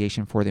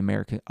retaliation for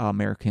the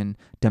American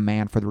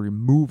demand for the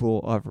removal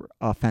of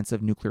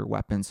offensive nuclear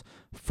weapons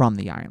from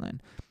the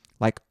island.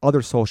 Like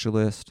other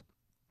socialists,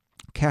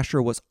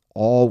 Castro was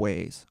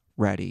always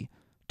ready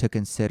to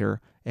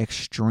consider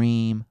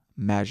extreme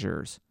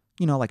measures,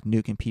 like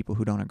nuking people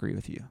who don't agree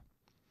with you.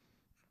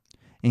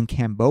 In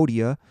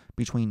Cambodia,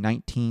 between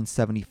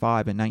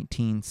 1975 and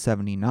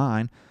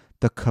 1979,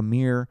 the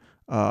Khmer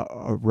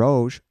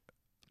Rouge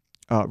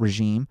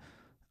regime,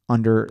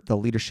 under the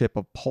leadership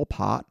of Pol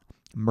Pot,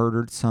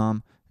 murdered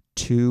some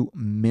 2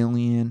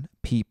 million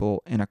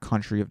people in a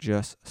country of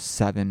just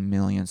 7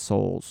 million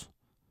souls.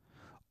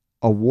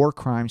 A war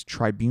crimes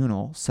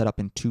tribunal set up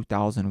in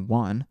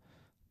 2001.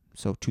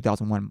 So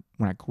 2001,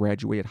 when I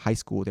graduated high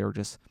school, they were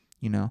just,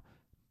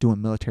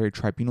 doing military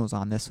tribunals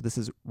on this. So this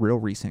is real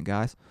recent,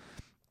 guys.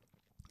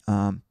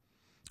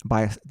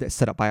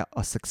 Set up by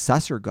a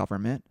successor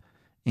government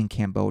in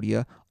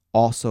Cambodia,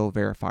 also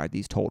verified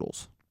these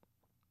totals.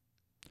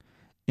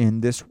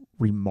 In this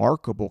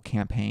remarkable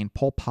campaign,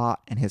 Pol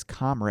Pot and his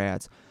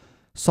comrades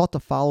sought to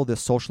follow the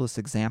socialist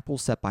example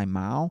set by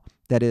Mao,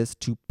 that is,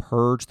 to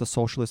purge the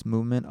socialist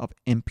movement of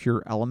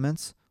impure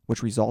elements,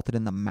 which resulted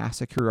in the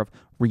massacre of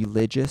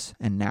religious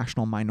and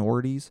national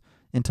minorities,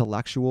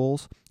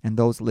 intellectuals, and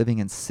those living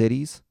in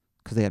cities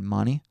because they had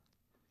money.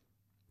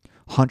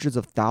 Hundreds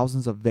of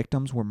thousands of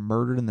victims were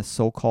murdered in the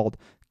so-called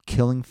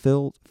killing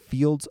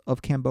fields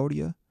of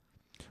Cambodia,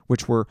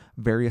 which were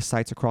various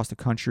sites across the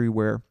country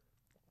where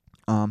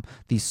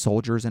these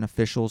soldiers and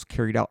officials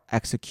carried out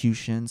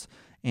executions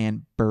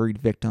and buried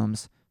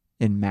victims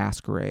in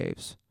mass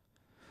graves.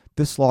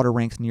 This slaughter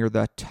ranks near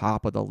the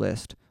top of the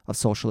list of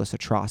socialist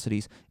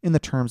atrocities in the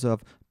terms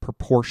of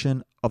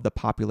proportion of the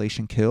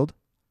population killed.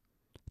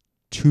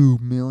 2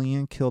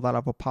 million killed out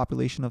of a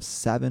population of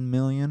 7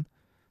 million.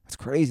 That's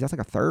crazy. That's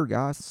like a third,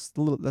 guys.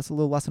 That's a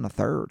little less than a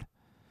third.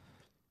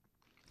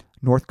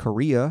 North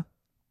Korea,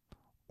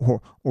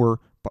 or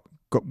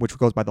which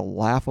goes by the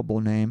laughable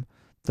name,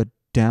 the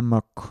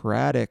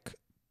Democratic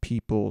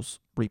People's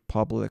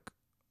Republic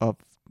of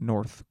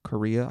North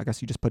Korea. I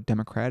guess you just put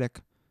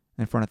democratic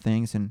in front of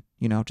things and,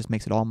 just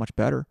makes it all much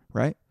better,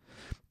 right?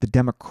 The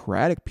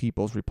Democratic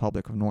People's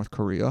Republic of North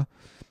Korea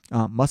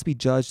must be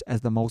judged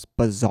as the most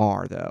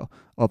bizarre, though,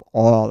 of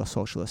all the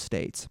socialist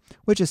states,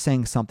 which is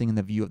saying something in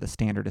the view of the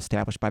standard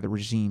established by the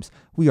regimes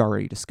we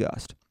already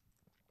discussed.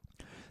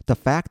 The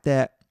fact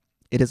that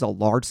it is a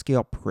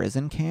large-scale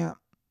prison camp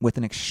with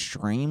an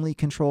extremely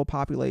controlled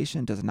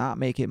population does not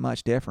make it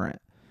much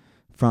different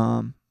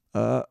from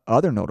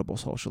other notable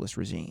socialist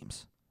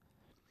regimes.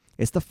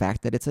 It's the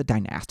fact that it's a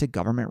dynastic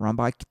government run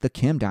by the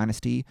Kim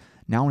dynasty,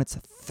 now in its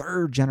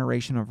third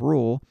generation of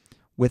rule,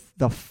 with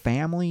the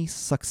family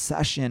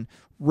succession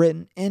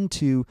written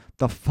into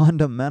the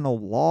fundamental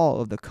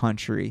law of the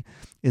country,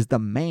 is the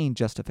main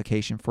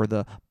justification for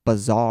the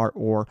bizarre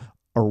or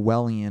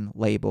Orwellian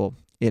label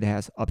it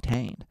has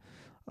obtained.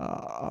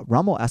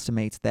 Rummel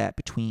estimates that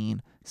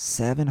between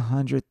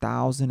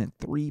 700,000 and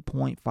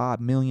 3.5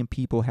 million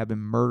people have been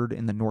murdered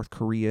in the North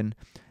Korean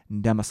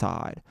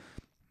democide,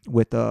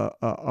 with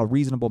a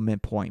reasonable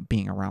midpoint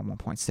being around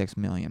 1.6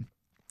 million.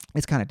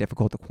 It's kind of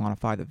difficult to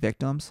quantify the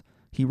victims,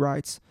 he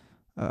writes,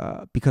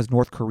 because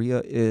North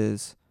Korea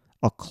is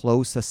a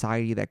closed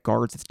society that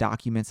guards its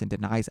documents and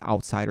denies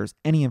outsiders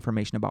any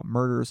information about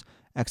murders,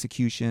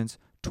 executions,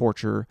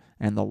 torture,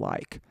 and the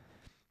like.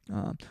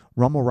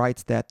 Rummel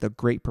writes that the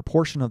great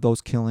proportion of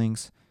those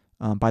killings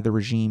by the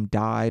regime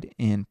died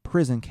in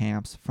prison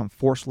camps from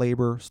forced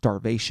labor,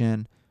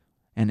 starvation,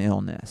 and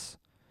illness.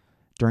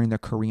 During the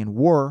Korean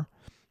War,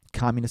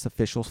 communist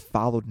officials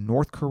followed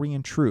North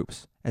Korean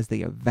troops as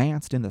they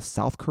advanced into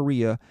South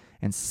Korea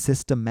and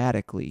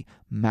systematically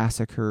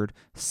massacred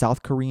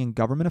South Korean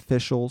government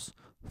officials,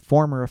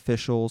 former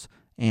officials,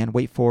 and,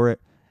 wait for it,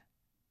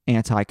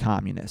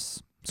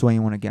 anti-communists. So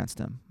anyone against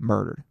them,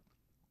 murdered.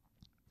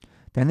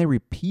 Then they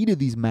repeated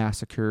these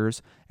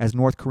massacres as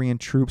North Korean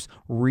troops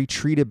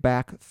retreated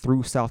back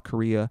through South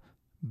Korea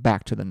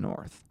back to the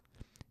north.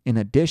 In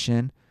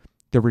addition,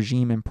 the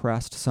regime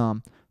impressed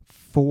some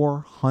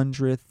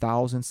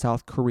 400,000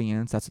 South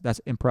Koreans. That's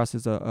impressed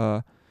is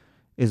a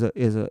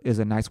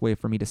nice way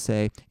for me to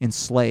say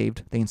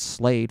enslaved. They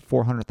enslaved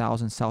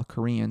 400,000 South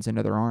Koreans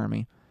into their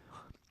army,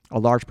 a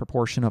large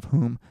proportion of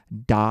whom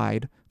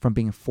died from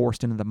being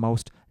forced into the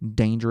most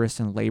dangerous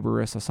and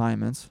laborious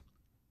assignments.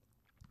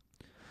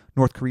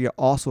 North Korea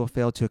also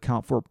failed to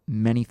account for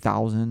many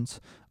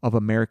thousands of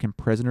American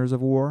prisoners of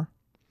war.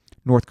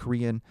 North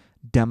Korean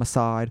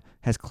democide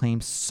has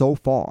claimed so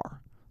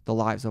far the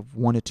lives of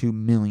 1 to 2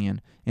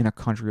 million in a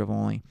country of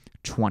only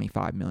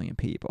 25 million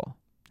people.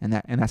 And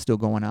that's still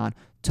going on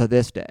to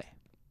this day.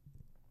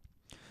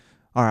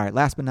 All right,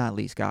 last but not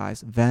least,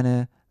 guys,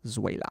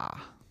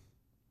 Venezuela.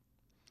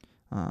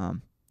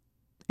 And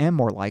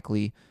more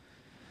likely,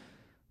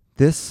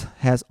 this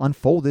has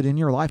unfolded in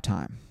your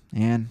lifetime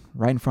and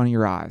right in front of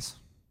your eyes.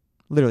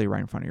 Literally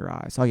right in front of your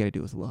eyes. All you got to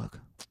do is look.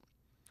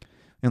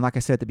 And like I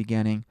said at the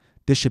beginning,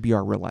 this should be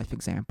our real life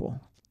example.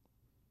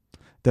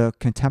 The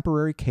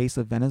contemporary case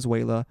of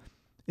Venezuela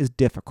is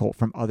difficult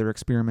from other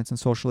experiments in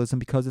socialism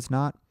because it's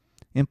not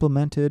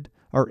implemented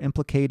or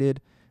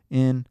implicated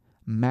in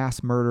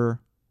mass murder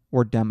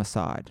or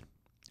democide,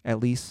 at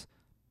least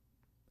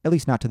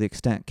not to the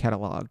extent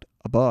cataloged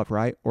above,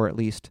 right? Or at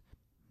least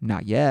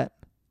not yet.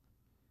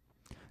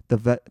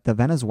 The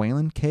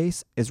Venezuelan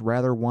case is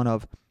rather one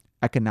of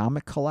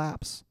economic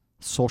collapse,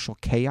 social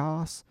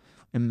chaos,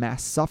 and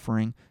mass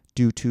suffering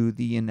due to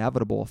the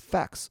inevitable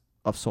effects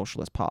of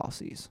socialist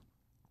policies.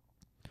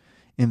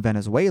 In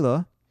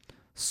Venezuela,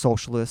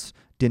 socialists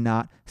did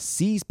not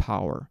seize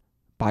power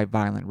by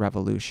violent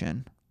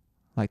revolution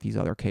like these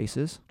other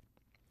cases,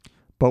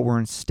 but were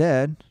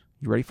instead,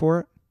 you ready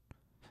for it?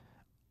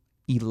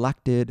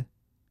 Elected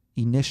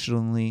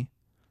initially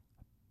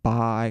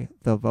by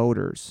the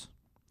voters.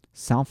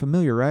 Sound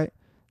familiar, right?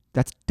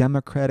 That's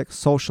democratic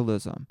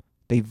socialism.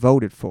 They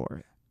voted for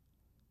it.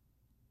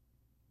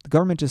 The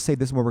government just say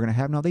this is what we're going to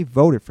have. No, they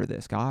voted for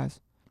this,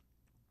 guys.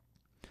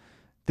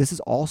 This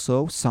is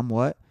also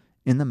somewhat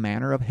in the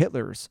manner of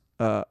Hitler's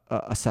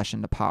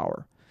accession to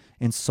power.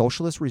 In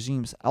socialist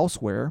regimes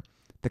elsewhere,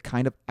 the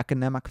kind of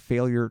economic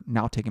failure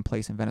now taking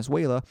place in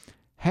Venezuela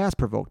has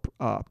provoked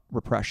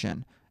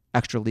repression,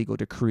 extra-legal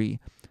decree,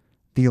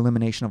 the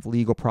elimination of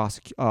legal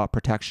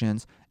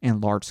protections,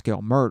 and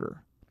large-scale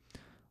murder.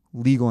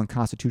 Legal and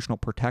constitutional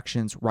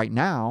protections right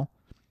now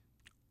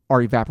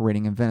are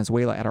evaporating in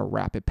Venezuela at a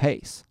rapid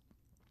pace.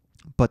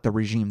 But the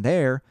regime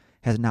there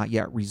has not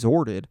yet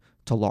resorted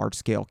to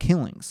large-scale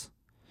killings.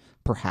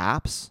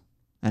 Perhaps,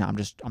 and I'm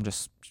just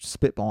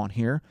spitballing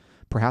here,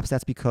 perhaps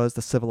that's because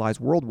the civilized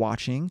world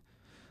watching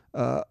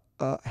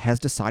has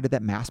decided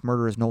that mass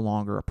murder is no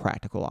longer a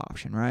practical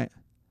option, right?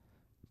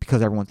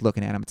 Because everyone's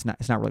looking at them,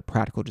 it's not really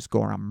practical just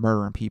going around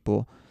murdering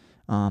people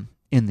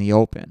in the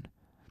open.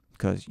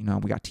 Because,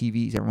 we got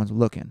TVs, everyone's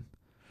looking.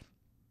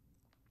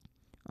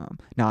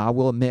 Now, I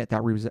will admit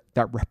that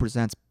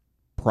represents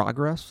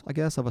progress, I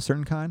guess, of a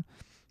certain kind.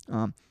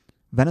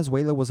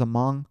 Venezuela was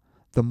among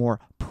the more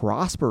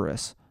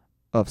prosperous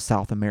of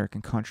South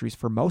American countries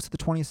for most of the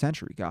 20th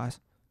century, guys.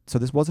 So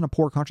this wasn't a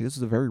poor country. This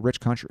was a very rich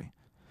country.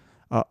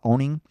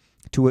 Owning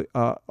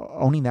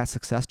that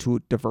success to a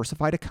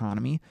diversified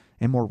economy,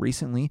 and more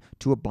recently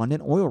to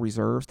abundant oil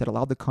reserves that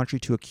allowed the country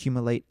to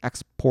accumulate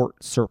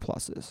export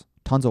surpluses,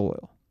 tons of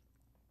oil.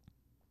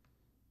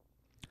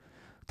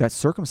 That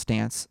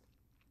circumstance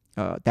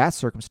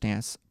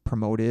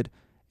promoted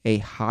a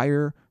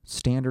higher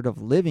standard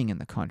of living in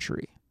the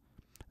country,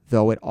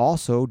 though it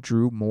also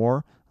drew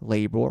more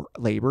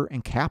labor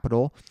and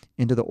capital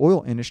into the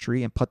oil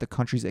industry and put the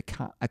country's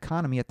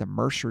economy at the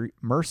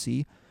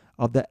mercy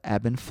of the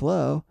ebb and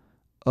flow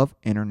of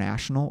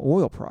international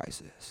oil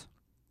prices.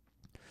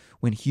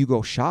 When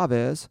Hugo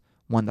Chavez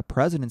won the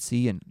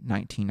presidency in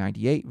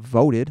 1998,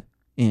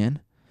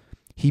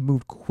 he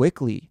moved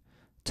quickly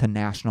to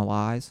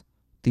nationalize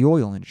the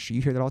oil industry.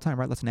 You hear that all the time,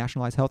 right? Let's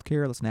nationalize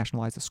healthcare. Let's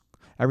nationalize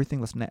everything.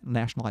 Let's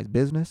nationalize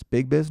business,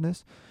 big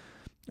business.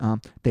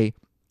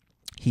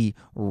 He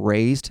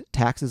raised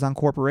taxes on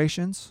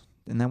corporations,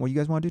 and then what you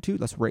guys want to do too?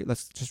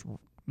 Let's just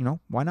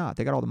why not?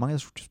 They got all the money.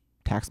 Let's just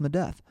tax them to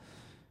death.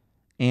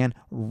 And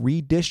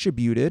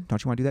redistributed.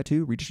 Don't you want to do that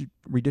too?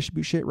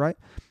 Redistribute shit, right?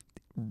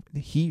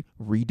 He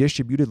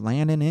redistributed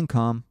land and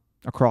income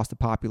across the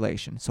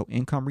population. So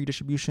income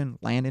redistribution,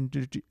 land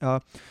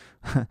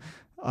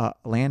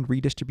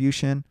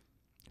redistribution,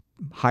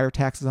 higher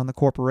taxes on the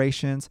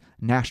corporations,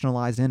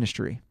 nationalized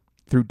industry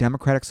through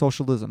democratic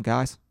socialism,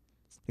 guys.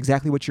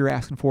 Exactly what you're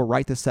asking for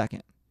right this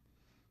second.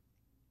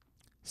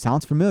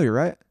 Sounds familiar,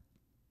 right?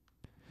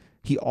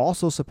 He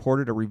also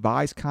supported a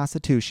revised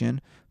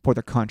constitution for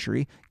the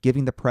country,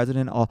 giving the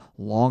president a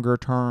longer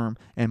term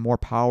and more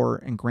power,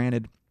 and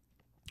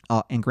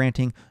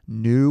granting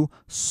new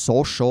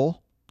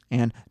social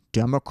and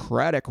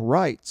democratic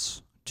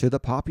rights to the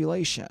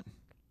population.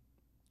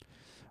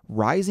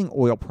 Rising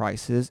oil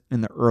prices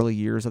in the early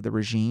years of the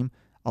regime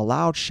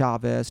allowed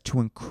Chavez to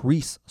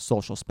increase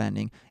social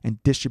spending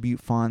and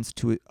distribute funds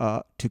to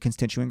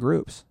constituent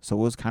groups. So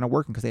it was kind of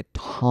working because they had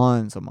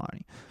tons of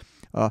money.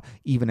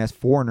 Even as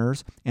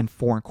foreigners and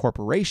foreign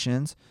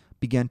corporations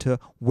began to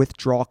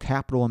withdraw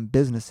capital and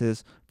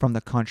businesses from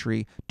the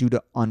country due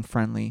to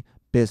unfriendly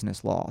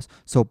business laws.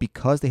 So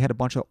because they had a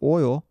bunch of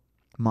oil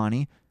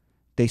money,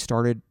 they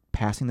started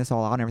passing this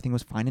all out and everything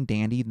was fine and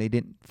dandy. They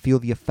didn't feel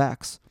the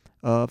effects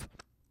of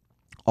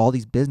all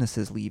these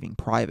businesses leaving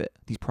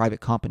these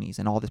private companies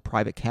and all this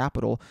private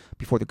capital.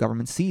 Before the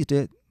government seized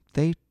it,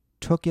 they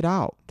took it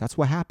out. That's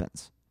what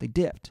happens. They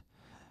dipped.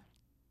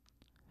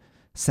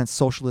 Since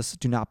socialists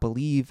do not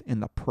believe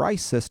in the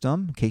price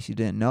system, in case you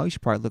didn't know, you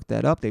should probably look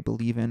that up. They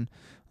believe in,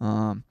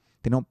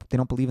 they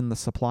don't believe in the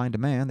supply and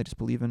demand. They just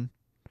believe in,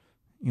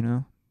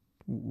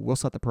 we'll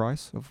set the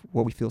price of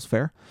what we feel is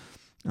fair.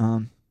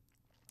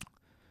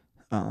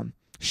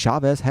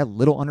 Chavez had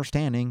little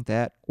understanding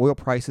that oil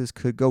prices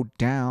could go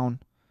down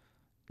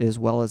as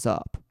well as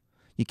up.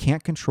 You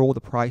can't control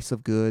the price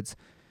of goods.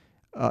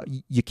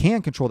 You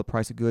can control the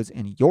price of goods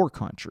in your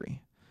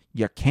country.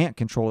 You can't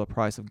control the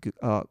price of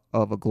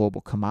a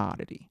global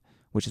commodity.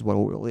 which is what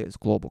oil is,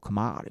 global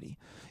commodity.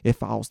 It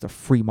follows the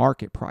free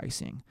market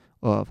pricing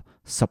of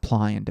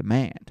supply and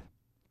demand.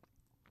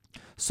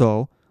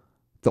 So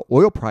the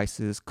oil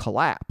prices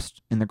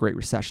collapsed in the Great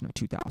Recession of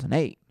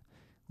 2008,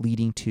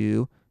 leading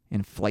to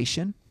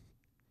inflation,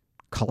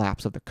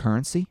 collapse of the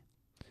currency,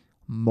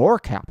 more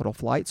capital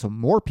flight, so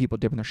more people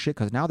dipping their shit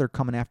because now they're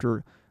coming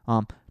after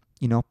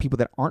people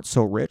that aren't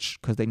so rich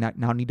because they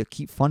now need to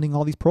keep funding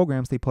all these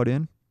programs they put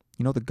in.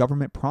 The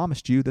government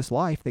promised you this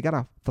life. They got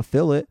to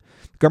fulfill it.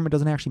 The government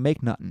doesn't actually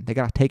make nothing. They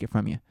got to take it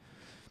from you.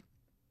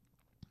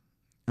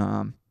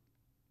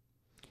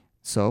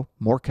 So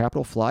more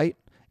capital flight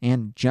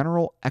and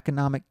general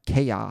economic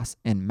chaos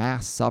and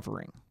mass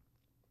suffering.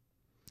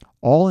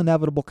 All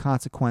inevitable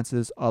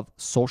consequences of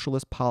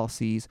socialist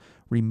policies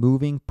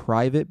removing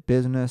private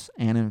business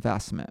and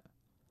investment.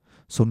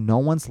 So no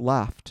one's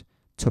left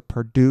to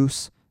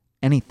produce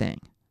anything,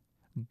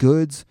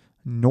 goods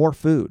nor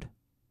food.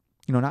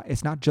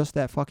 It's not just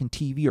that fucking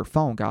TV or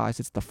phone, guys.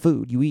 It's the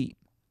food you eat.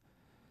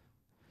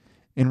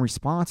 In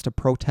response to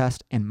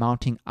protest and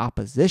mounting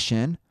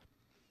opposition,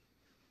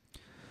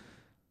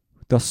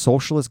 the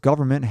socialist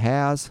government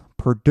has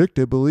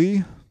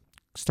predictably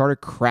started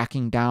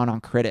cracking down on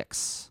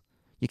critics.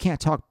 You can't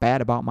talk bad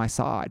about my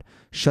side.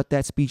 Shut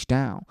that speech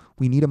down.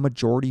 We need a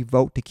majority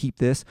vote to keep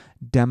this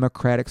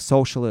democratic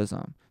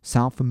socialism.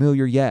 Sound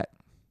familiar yet?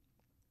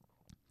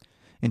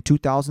 In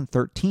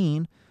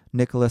 2013,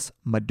 Nicolas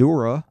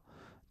Maduro,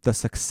 the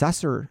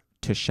successor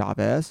to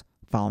Chavez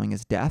following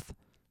his death,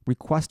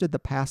 requested the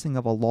passing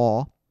of a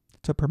law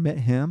to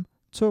permit him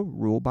to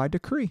rule by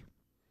decree.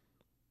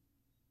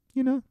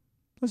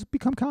 Let's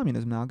become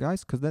communism now,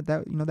 guys, because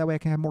that way I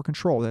can have more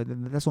control. That's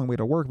the only way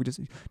to work. You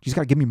just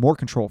got to give me more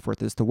control for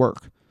this to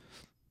work.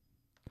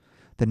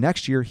 The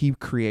next year he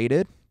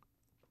created,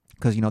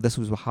 because this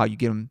was how you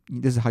get him.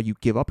 This is how you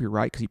give up your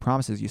right, because he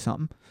promises you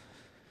something.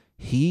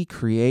 He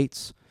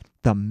creates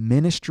the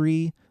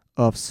Ministry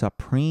of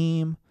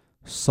Supreme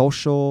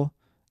Social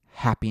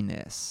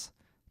Happiness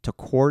to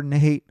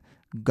coordinate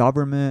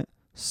government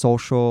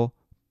social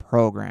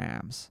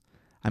programs.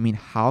 I mean,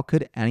 how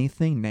could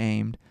anything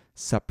named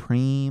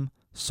Supreme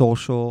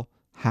Social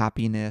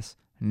Happiness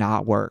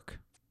not work?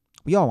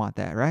 We all want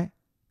that, right?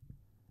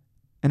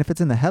 And if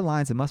it's in the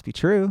headlines, it must be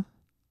true.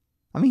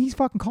 I mean, he's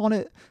fucking calling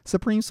it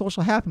Supreme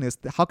Social Happiness.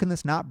 How can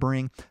this not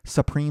bring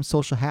Supreme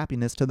Social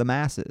Happiness to the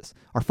masses?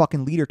 Our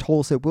fucking leader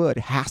told us it would.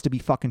 It has to be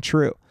fucking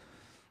true.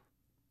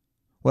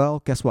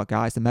 Well, guess what,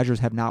 guys? The measures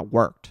have not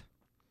worked.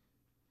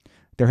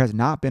 There has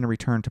not been a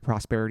return to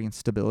prosperity and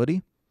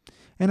stability.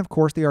 And of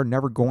course, they are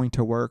never going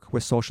to work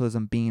with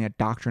socialism being a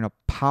doctrine of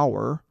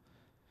power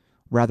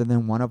rather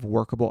than one of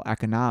workable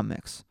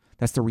economics.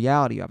 That's the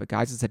reality of it,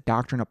 guys. It's a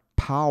doctrine of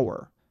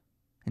power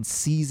and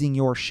seizing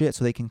your shit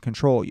so they can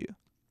control you.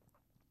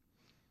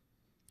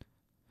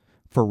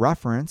 For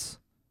reference,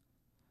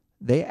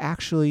 they're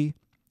actually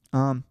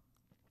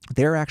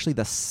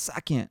the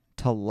second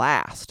to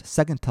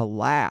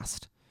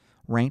last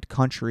ranked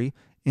country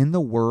in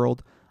the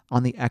world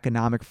on the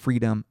Economic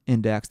Freedom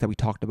Index that we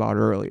talked about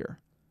earlier.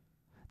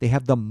 They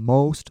have the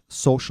most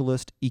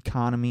socialist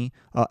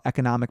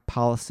economic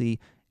policy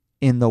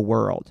in the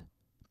world.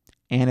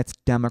 And it's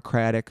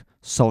democratic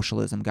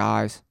socialism,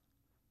 guys.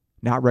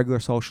 Not regular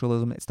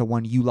socialism. It's the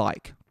one you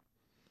like.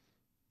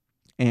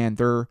 And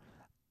they're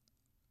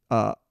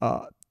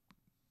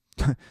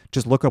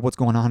just look up what's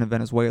going on in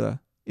Venezuela.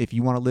 If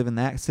you want to live in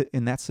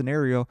that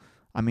scenario,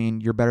 I mean,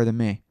 you're better than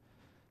me.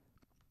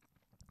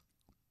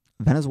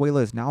 Venezuela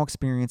has now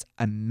experienced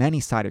a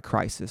many-sided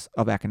crisis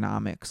of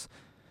economics,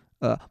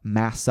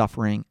 mass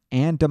suffering,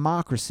 and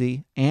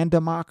democracy.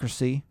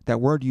 That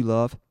word you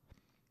love.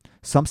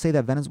 Some say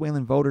that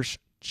Venezuelan voters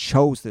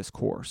chose this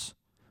course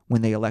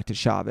when they elected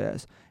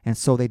Chavez, and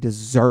so they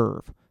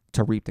deserve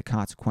to reap the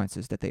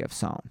consequences that they have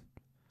sown.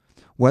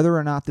 Whether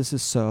or not this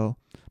is so,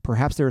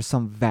 perhaps there is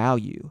some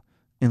value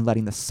in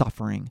letting the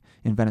suffering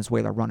in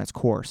Venezuela run its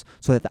course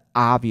so that the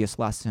obvious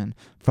lesson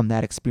from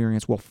that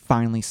experience will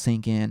finally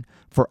sink in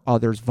for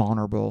others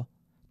vulnerable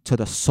to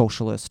the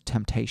socialist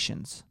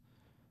temptations.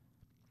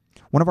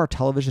 One of our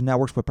television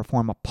networks would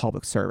perform a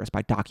public service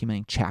by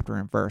documenting chapter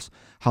and verse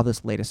how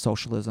this latest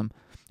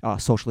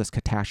socialist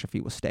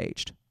catastrophe was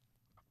staged.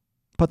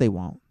 But they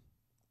won't.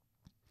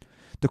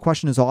 The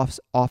question is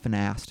often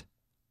asked,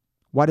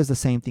 why does the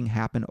same thing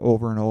happen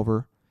over and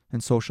over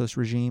in socialist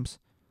regimes?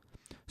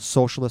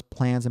 Socialist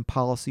plans and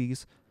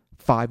policies,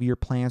 5-year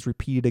plans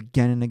repeated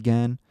again and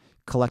again,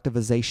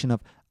 collectivization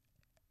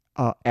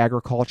of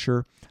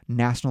agriculture,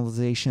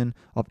 nationalization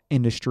of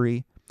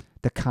industry,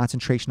 the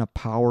concentration of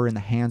power in the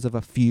hands of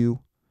a few,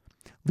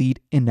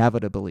 lead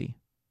inevitably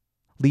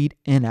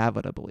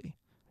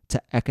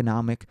to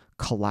economic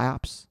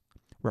collapse,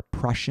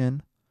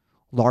 repression,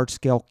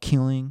 large-scale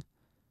killing,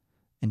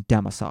 and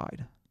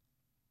democide.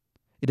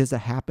 It has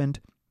happened,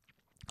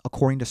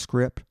 according to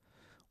script,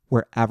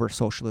 wherever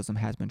socialism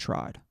has been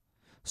tried.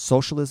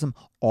 Socialism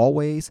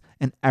always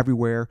and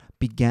everywhere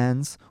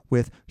begins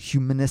with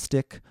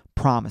humanistic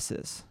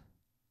promises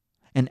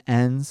and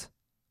ends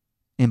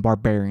in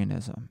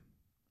barbarianism.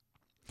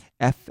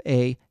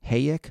 F.A.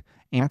 Hayek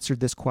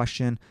answered this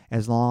question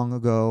as long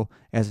ago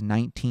as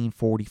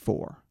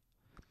 1944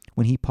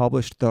 when he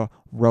published The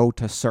Road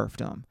to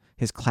Serfdom,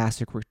 his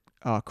classic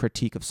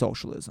critique of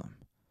socialism.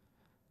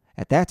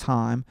 At that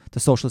time,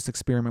 the socialist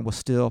experiment was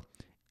still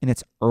in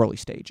its early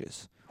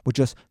stages, with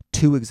just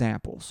two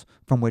examples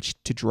from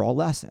which to draw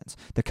lessons: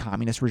 the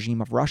communist regime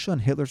of Russia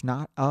and Hitler's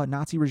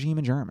Nazi regime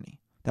in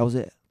Germany. That was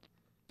it.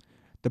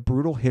 The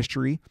brutal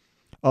history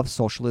of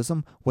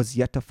socialism was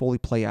yet to fully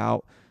play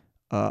out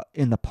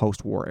in the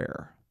post-war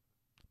era.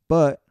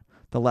 But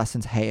the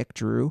lessons Hayek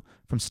drew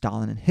from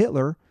Stalin and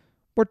Hitler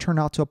would turn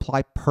out to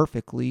apply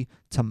perfectly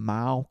to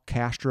Mao,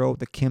 Castro,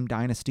 the Kim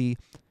dynasty,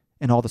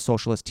 and all the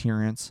socialist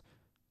tyrants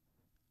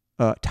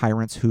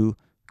who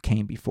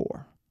came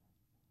before.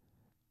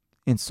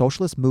 In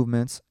socialist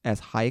movements,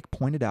 as Hayek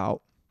pointed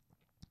out,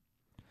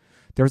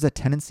 there's a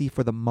tendency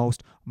for the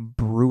most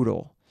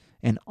brutal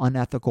and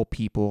unethical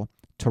people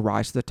to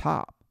rise to the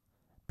top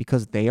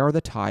because they are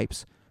the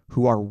types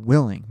who are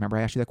willing. Remember,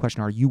 I asked you that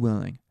question, are you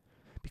willing?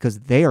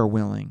 Because they are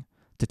willing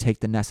to take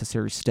the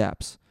necessary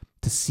steps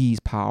to seize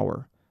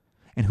power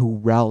and who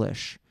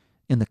relish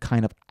in the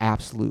kind of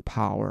absolute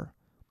power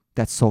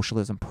that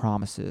socialism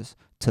promises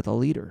to the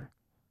leader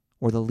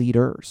or the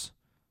leaders.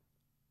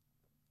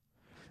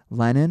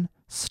 Lenin,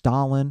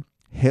 Stalin,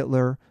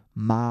 Hitler,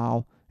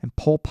 Mao, and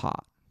Pol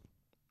Pot.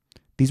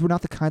 These were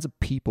not the kinds of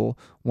people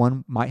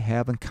one might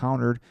have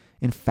encountered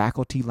in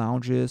faculty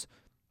lounges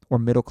or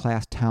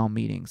middle-class town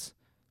meetings,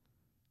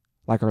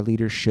 like our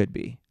leaders should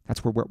be.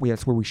 That's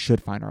where we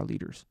should find our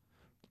leaders.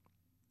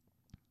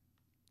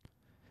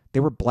 They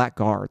were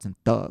blackguards and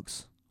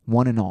thugs,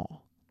 one and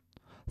all.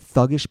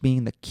 Thuggish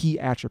being the key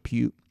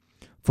attribute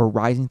for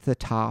rising to the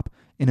top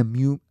in a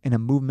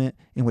movement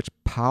in which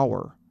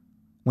power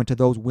went to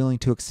those willing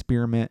to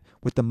experiment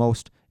with the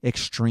most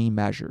extreme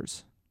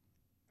measures.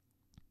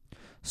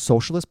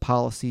 Socialist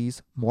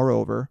policies,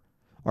 moreover,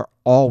 are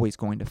always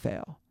going to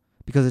fail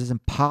because it is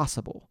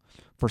impossible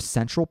for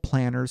central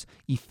planners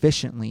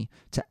efficiently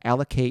to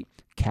allocate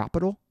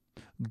capital,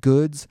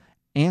 goods,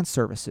 and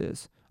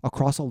services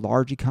across a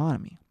large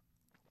economy.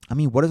 I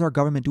mean, what does our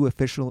government do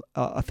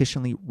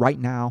efficiently right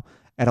now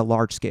at a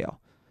large scale?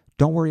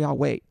 Don't worry, I'll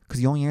wait, because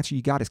the only answer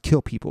you got is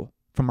kill people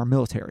from our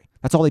military.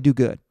 That's all they do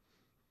good,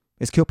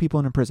 is kill people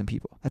and imprison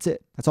people. That's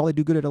it. That's all they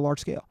do good at a large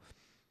scale.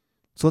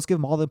 So let's give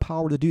them all the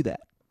power to do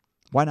that.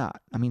 Why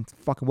not? I mean,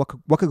 fucking what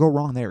could go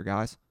wrong there,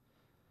 guys?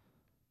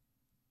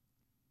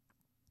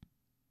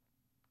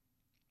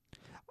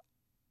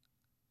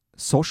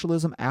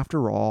 Socialism,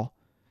 after all,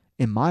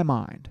 in my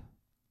mind,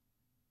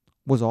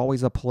 was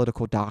always a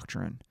political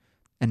doctrine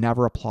and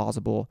never a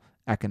plausible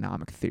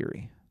economic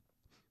theory.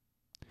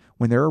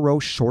 When there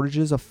arose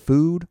shortages of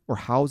food or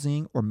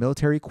housing or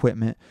military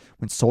equipment,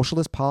 when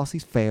socialist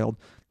policies failed,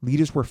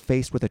 leaders were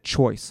faced with a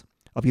choice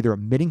of either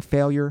admitting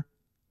failure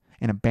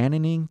and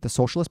abandoning the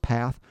socialist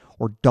path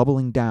or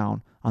doubling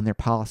down on their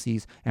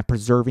policies and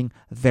preserving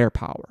their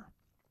power.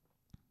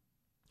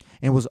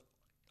 And it was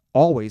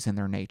always in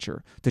their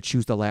nature to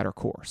choose the latter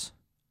course,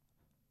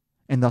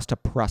 and thus to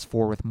press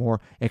forward with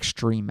more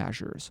extreme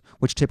measures,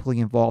 which typically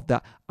involved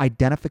the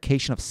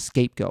identification of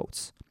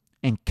scapegoats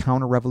and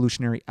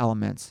counter-revolutionary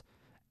elements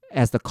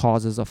as the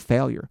causes of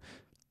failure.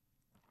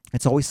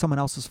 It's always someone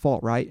else's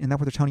fault, right? And that's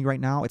what they're telling you right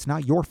now. It's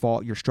not your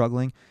fault you're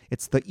struggling.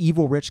 It's the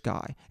evil rich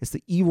guy. It's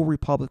the evil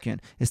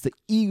Republican. It's the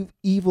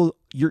evil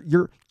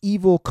your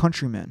evil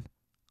countrymen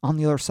on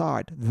the other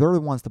side. They're the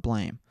ones to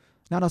blame.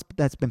 Not us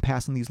that's been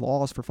passing these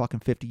laws for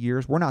fucking 50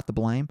 years. We're not to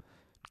blame.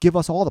 Give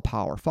us all the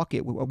power. Fuck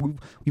it.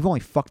 We've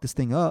only fucked this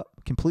thing up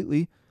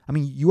completely. I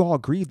mean, you all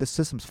agree the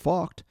system's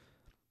fucked.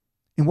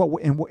 In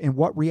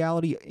what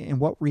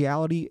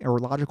reality or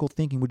logical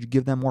thinking would you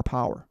give them more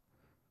power?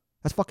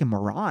 That's fucking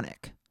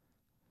moronic.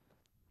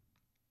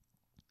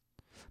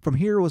 From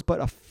here was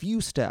but a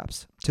few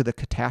steps to the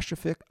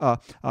catastrophic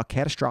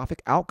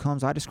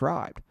outcomes I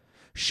described.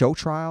 Show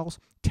trials,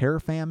 terror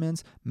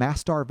famines,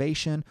 mass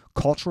starvation,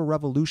 cultural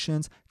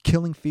revolutions,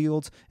 killing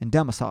fields, and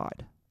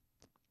democide.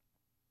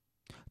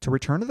 To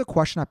return to the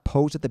question I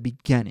posed at the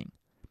beginning,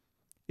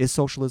 is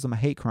socialism a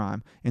hate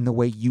crime in the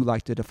way you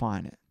like to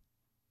define it?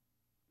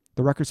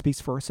 The record speaks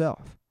for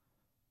itself.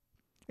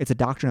 It's a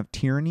doctrine of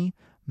tyranny,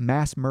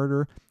 mass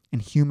murder,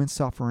 and human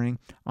suffering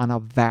on a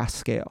vast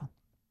scale.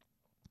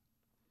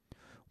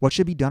 What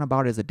should be done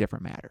about it is a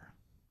different matter.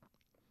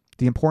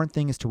 The important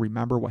thing is to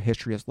remember what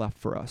history has left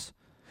for us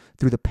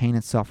through the pain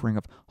and suffering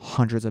of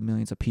hundreds of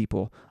millions of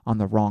people on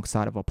the wrong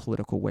side of a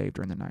political wave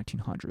during the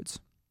 1900s.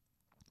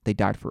 They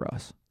died for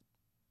us.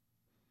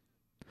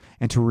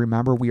 And to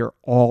remember we are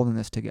all in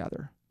this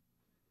together.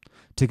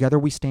 Together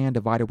we stand,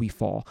 divided we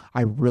fall.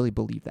 I really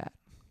believe that.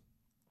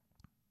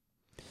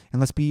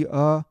 And let's be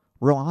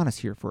real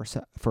honest here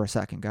for a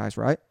second, guys,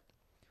 right?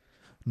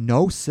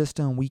 No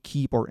system we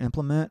keep or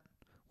implement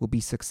will be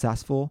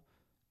successful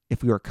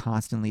if we are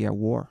constantly at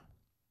war.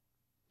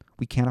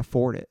 We can't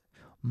afford it,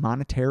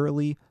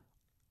 monetarily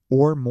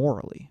or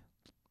morally.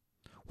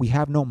 We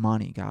have no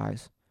money,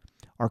 guys.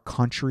 Our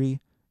country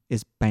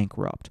is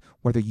bankrupt.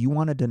 Whether you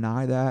want to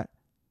deny that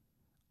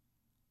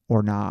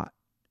or not,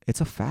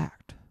 it's a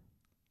fact.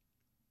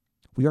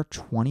 We are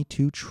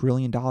 $22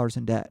 trillion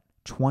in debt.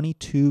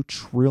 $22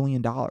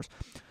 trillion. I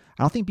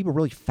don't think people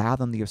really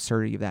fathom the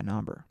absurdity of that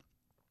number.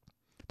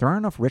 There aren't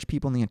enough rich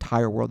people in the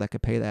entire world that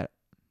could pay that.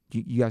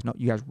 You guys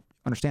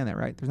understand that,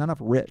 right? There's not enough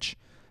rich.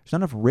 There's not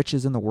enough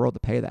riches in the world to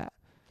pay that.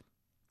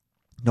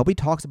 Nobody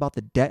talks about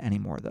the debt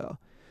anymore, though.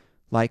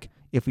 Like,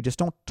 if we just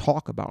don't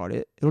talk about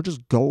it, it'll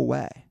just go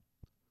away.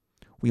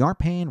 We aren't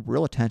paying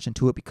real attention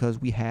to it because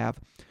we have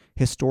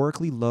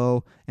historically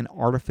low and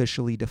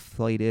artificially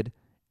deflated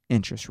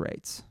interest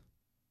rates.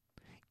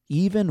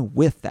 Even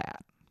with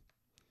that,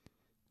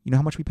 you know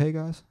how much we pay,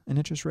 guys, in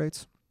interest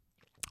rates?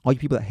 All you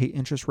people that hate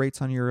interest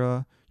rates on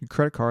your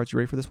credit cards, you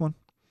ready for this one?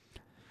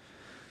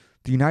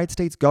 The United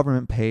States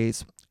government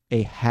pays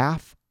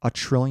 $500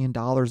 billion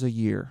a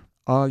year,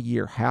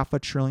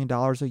 $500 billion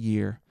a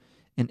year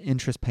in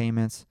interest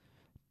payments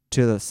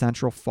to the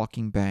central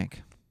fucking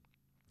bank.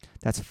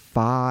 That's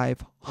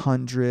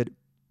 $500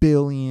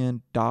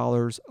 billion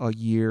a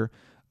year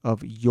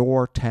of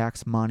your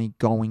tax money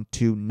going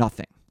to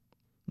nothing.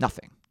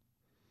 Nothing.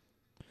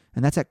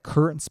 And that's at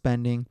current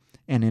spending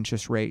and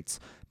interest rates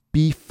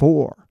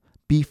before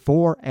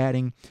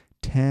adding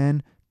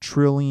 $10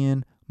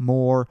 trillion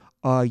more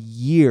a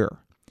year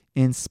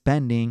in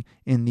spending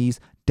in these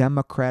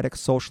democratic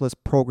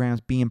socialist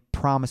programs being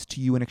promised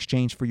to you in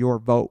exchange for your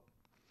vote.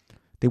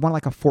 They want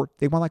like a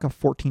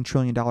 $14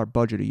 trillion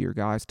budget a year,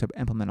 guys, to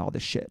implement all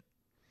this shit.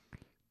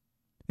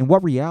 In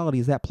what reality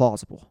is that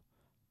plausible?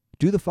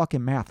 Do the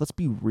fucking math. Let's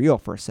be real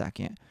for a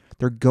second.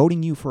 They're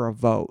goading you for a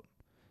vote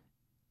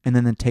and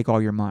then take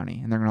all your money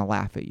and they're going to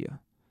laugh at you.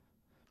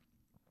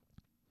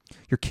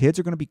 Your kids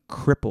are going to be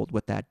crippled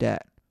with that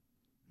debt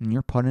and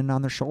you're putting it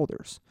on their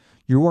shoulders.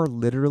 You are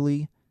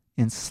literally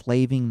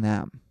enslaving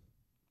them.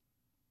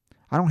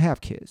 I don't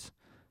have kids.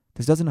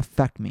 This doesn't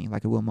affect me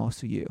like it will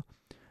most of you.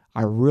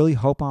 I really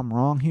hope I'm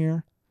wrong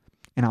here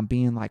and I'm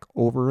being like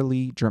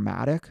overly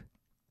dramatic,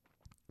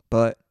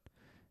 but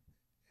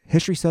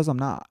history says I'm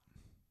not.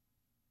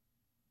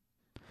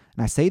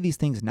 And I say these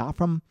things not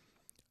from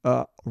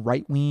a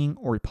right-wing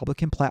or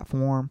Republican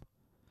platform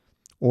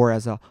or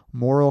as a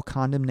moral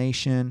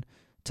condemnation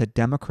to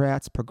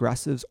Democrats,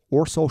 progressives,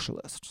 or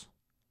socialists.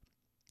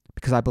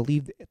 Because I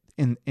believe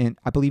in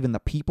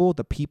the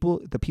people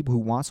who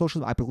want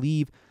socialism. I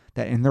believe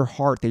that in their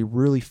heart they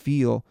really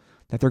feel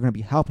that they're going to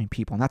be helping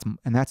people,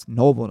 and that's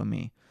noble to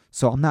me.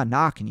 So I'm not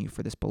knocking you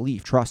for this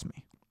belief, trust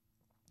me.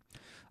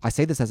 I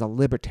say this as a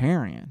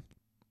libertarian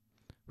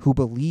who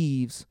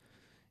believes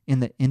in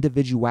the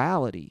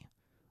individuality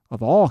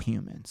of all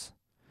humans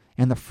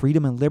and the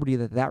freedom and liberty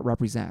that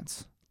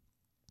represents.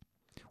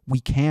 We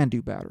can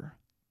do better.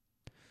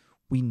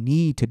 We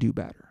need to do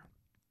better.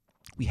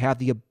 We have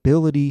the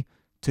ability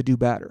to do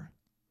better.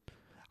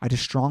 I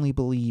just strongly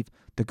believe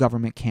the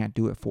government can't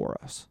do it for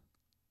us.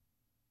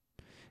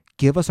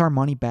 Give us our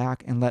money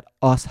back and let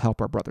us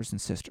help our brothers and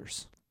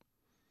sisters.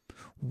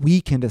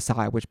 We can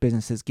decide which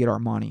businesses get our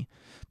money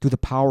through the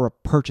power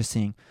of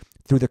purchasing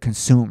through the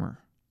consumer.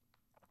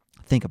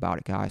 Think about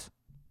it, guys.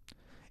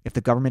 If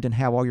the government didn't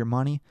have all your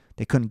money,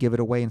 they couldn't give it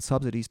away in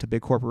subsidies to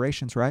big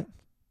corporations, right?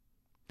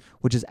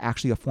 Which is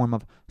actually a form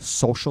of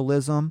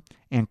socialism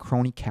and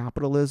crony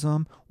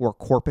capitalism or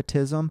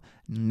corporatism,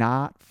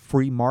 not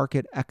free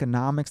market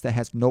economics that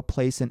has no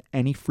place in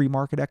any free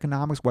market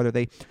economics, whether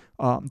the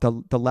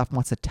left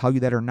wants to tell you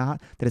that or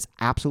not, that it's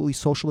absolutely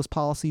socialist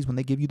policies when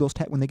they give you those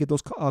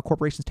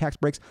corporations tax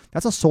breaks.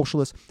 That's a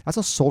socialist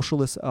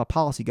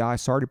policy,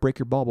 guys. Sorry to break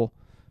your bubble.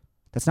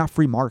 That's not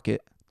free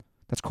market.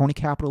 That's crony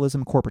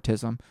capitalism and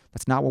corporatism.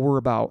 That's not what we're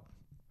about.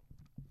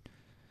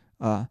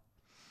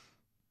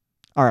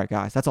 All right,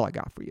 guys, that's all I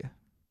got for you.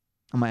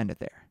 I'm going to end it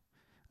there.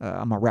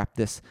 I'm going to wrap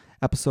this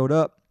episode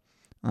up.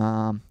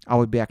 I'll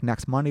be back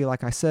next Monday,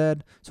 like I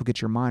said, so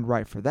get your mind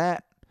right for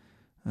that.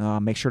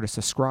 Make sure to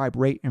subscribe,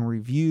 rate, and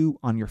review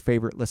on your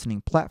favorite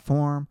listening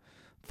platform.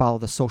 Follow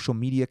the social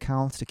media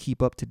accounts to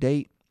keep up to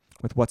date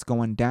with what's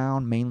going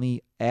down,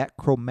 mainly at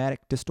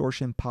Chromatic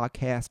Distortion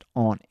Podcast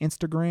on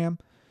Instagram.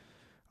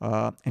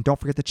 And don't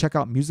forget to check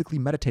out Musically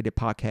Meditated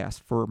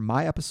Podcast for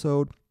my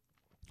episode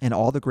and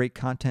all the great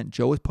content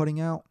Joe is putting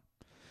out.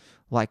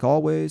 Like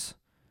always,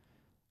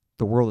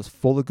 the world is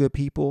full of good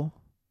people.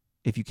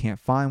 If you can't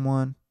find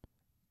one,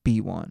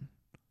 be one.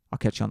 I'll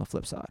catch you on the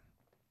flip side.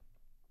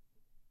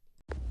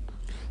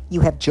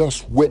 You have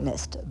just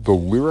witnessed the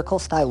lyrical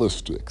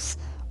stylistics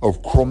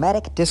of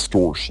Chromatic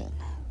Distortion.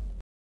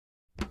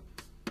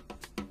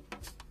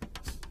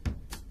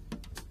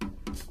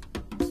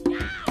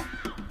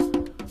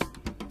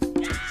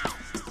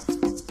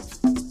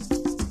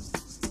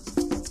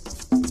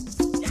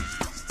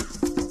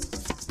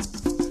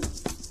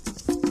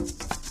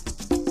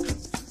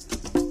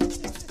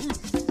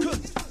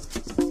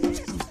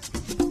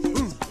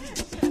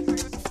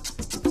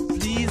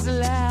 Please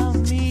allow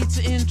me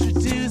to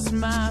introduce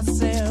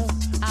myself.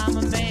 I'm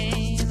a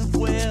man of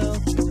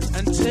wealth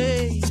and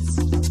taste.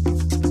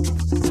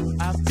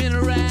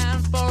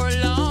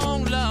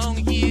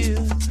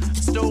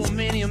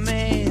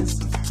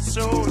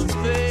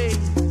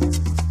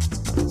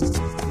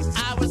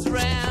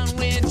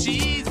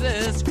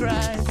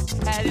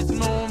 Christ had his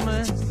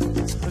moment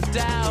of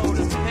doubt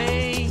and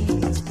pain.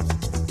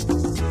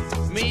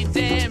 Made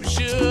damn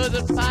sure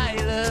the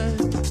pilot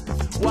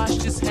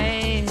washed his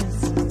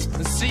hands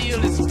and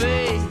sealed his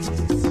face.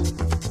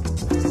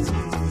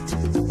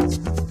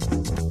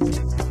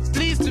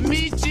 Pleased to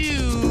meet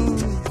you,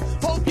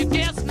 hope you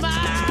guessed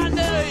my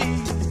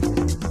name.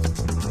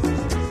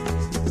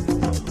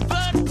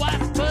 But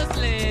what's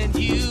puzzling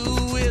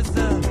you is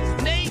the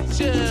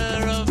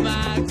nature of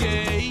my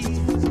game.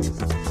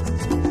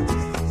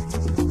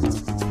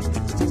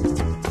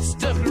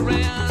 Stuck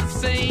around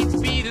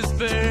St.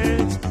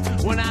 Petersburg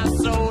when I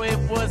saw it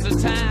was a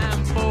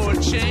time for a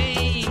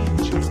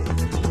change.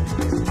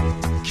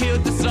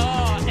 Killed the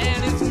Tsar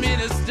and his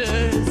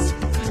ministers.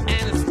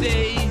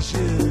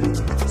 Anastasia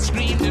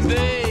screamed in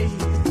vain.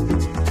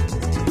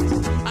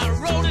 I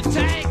rode a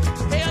tank,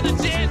 held a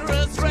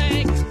generous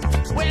rank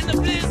when the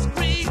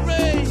blitzkrieg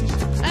raged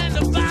and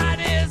the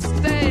bodies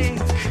stank.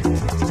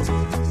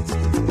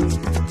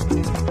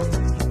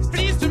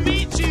 Pleased to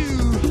meet you,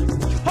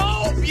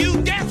 hope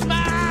you guess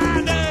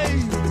my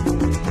name.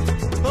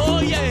 Oh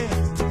yeah,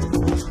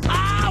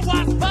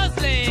 what's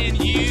puzzling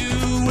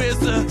you is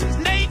the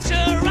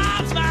nature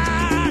of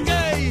my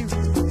game.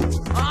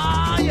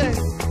 Oh yeah,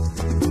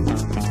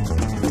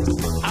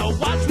 I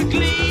watch with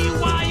glee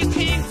while you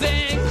kings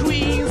and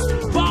queens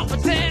fought for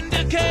 10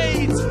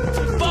 decades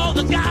for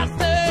the gods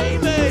they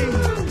made.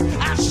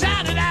 I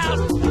shouted out,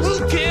 who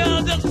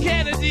killed the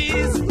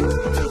Kennedys?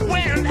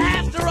 When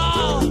after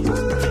all,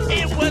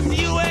 it was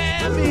you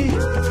and me.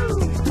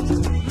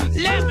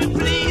 Let me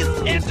please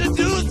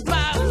introduce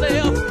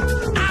myself.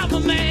 I'm a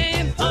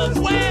man of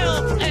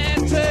wealth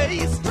and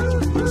taste.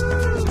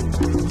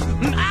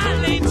 I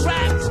lay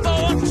traps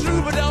for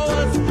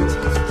troubadours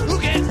who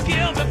get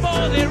killed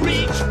before they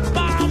reach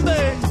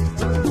Bombay.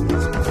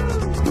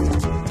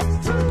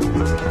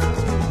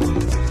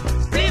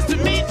 Pleased to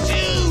meet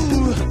you,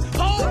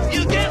 hope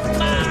you get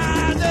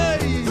my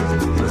name.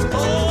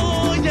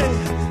 Oh yeah,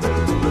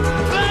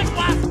 but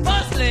what's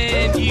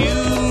puzzling you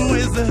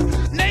is the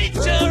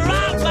nature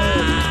of my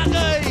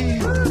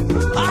game.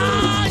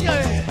 Oh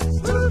yeah,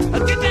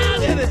 get down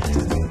in it.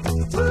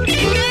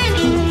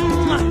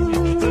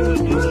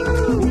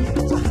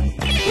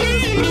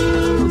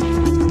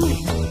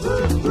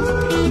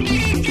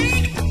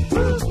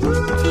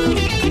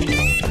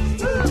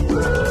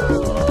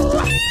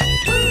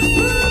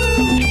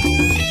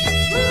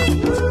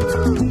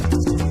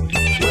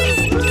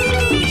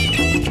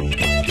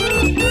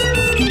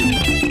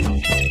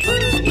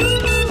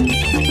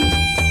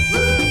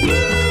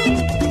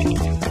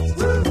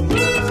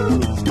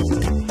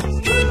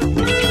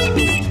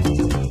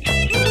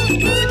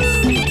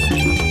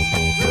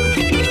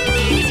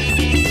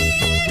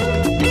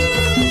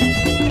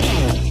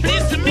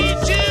 Pleased to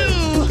meet you,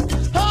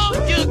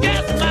 hope you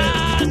get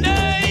my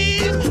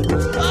name.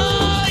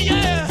 Oh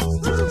yeah,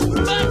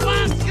 but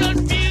what's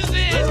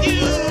confusing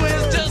you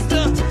is just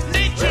the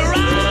nature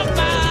of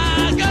my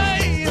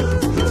game.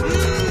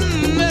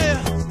 Yeah.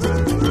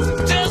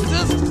 Just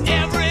as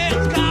every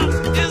cop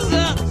is a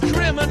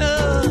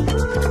criminal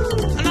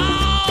and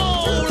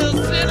all the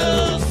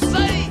sinners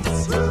saints.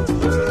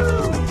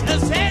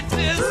 As heads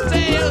is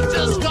tails,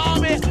 just call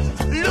me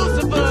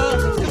Lucifer,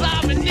 'cause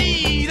I'm in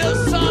need of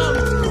some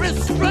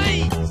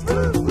restraint.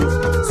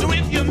 So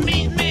if you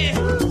meet me,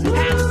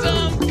 have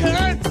some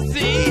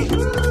courtesy,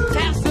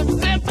 have some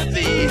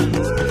sympathy,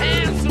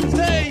 and some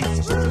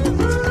taste.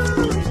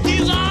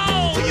 Use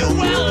all your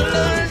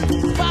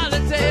well-learned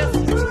politics,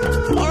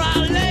 or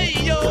I'll lay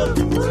your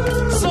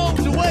soul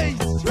to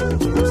waste.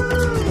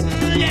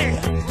 Yeah.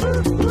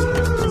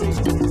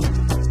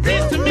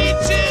 Pleased to meet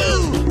you,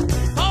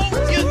 hope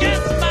you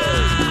get my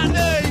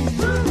name.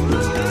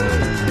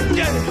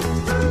 Yeah.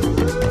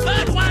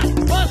 But what's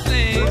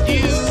puzzling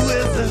you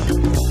is the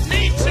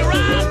nature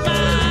of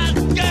my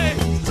game.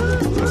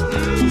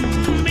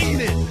 Mean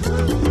it.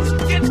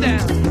 Get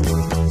down.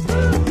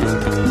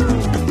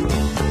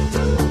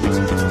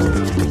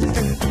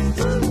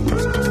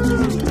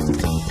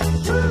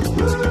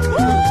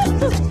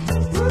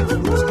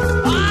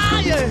 Ah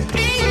yeah.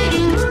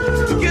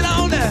 Get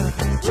on down.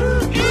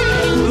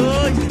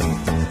 Oh yeah.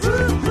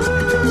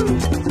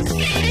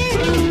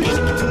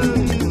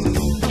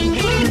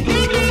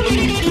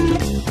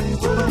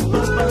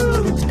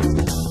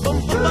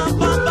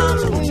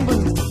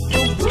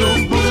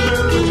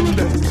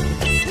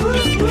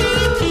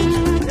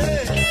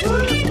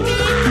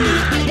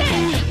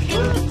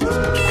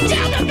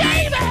 Tell me,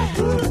 baby,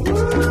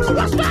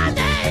 what's my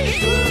name?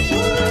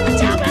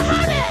 Tell me,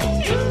 honey,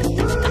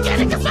 I can't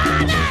think of my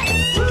name.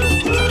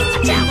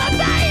 Tell me,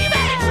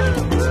 baby,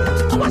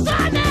 what's my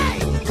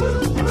name?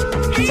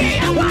 I tell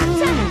you one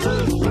time,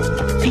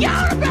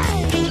 you're a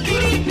baby.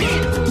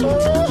 Ooh.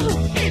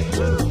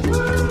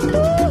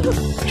 Ooh.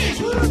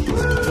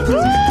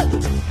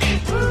 Ooh.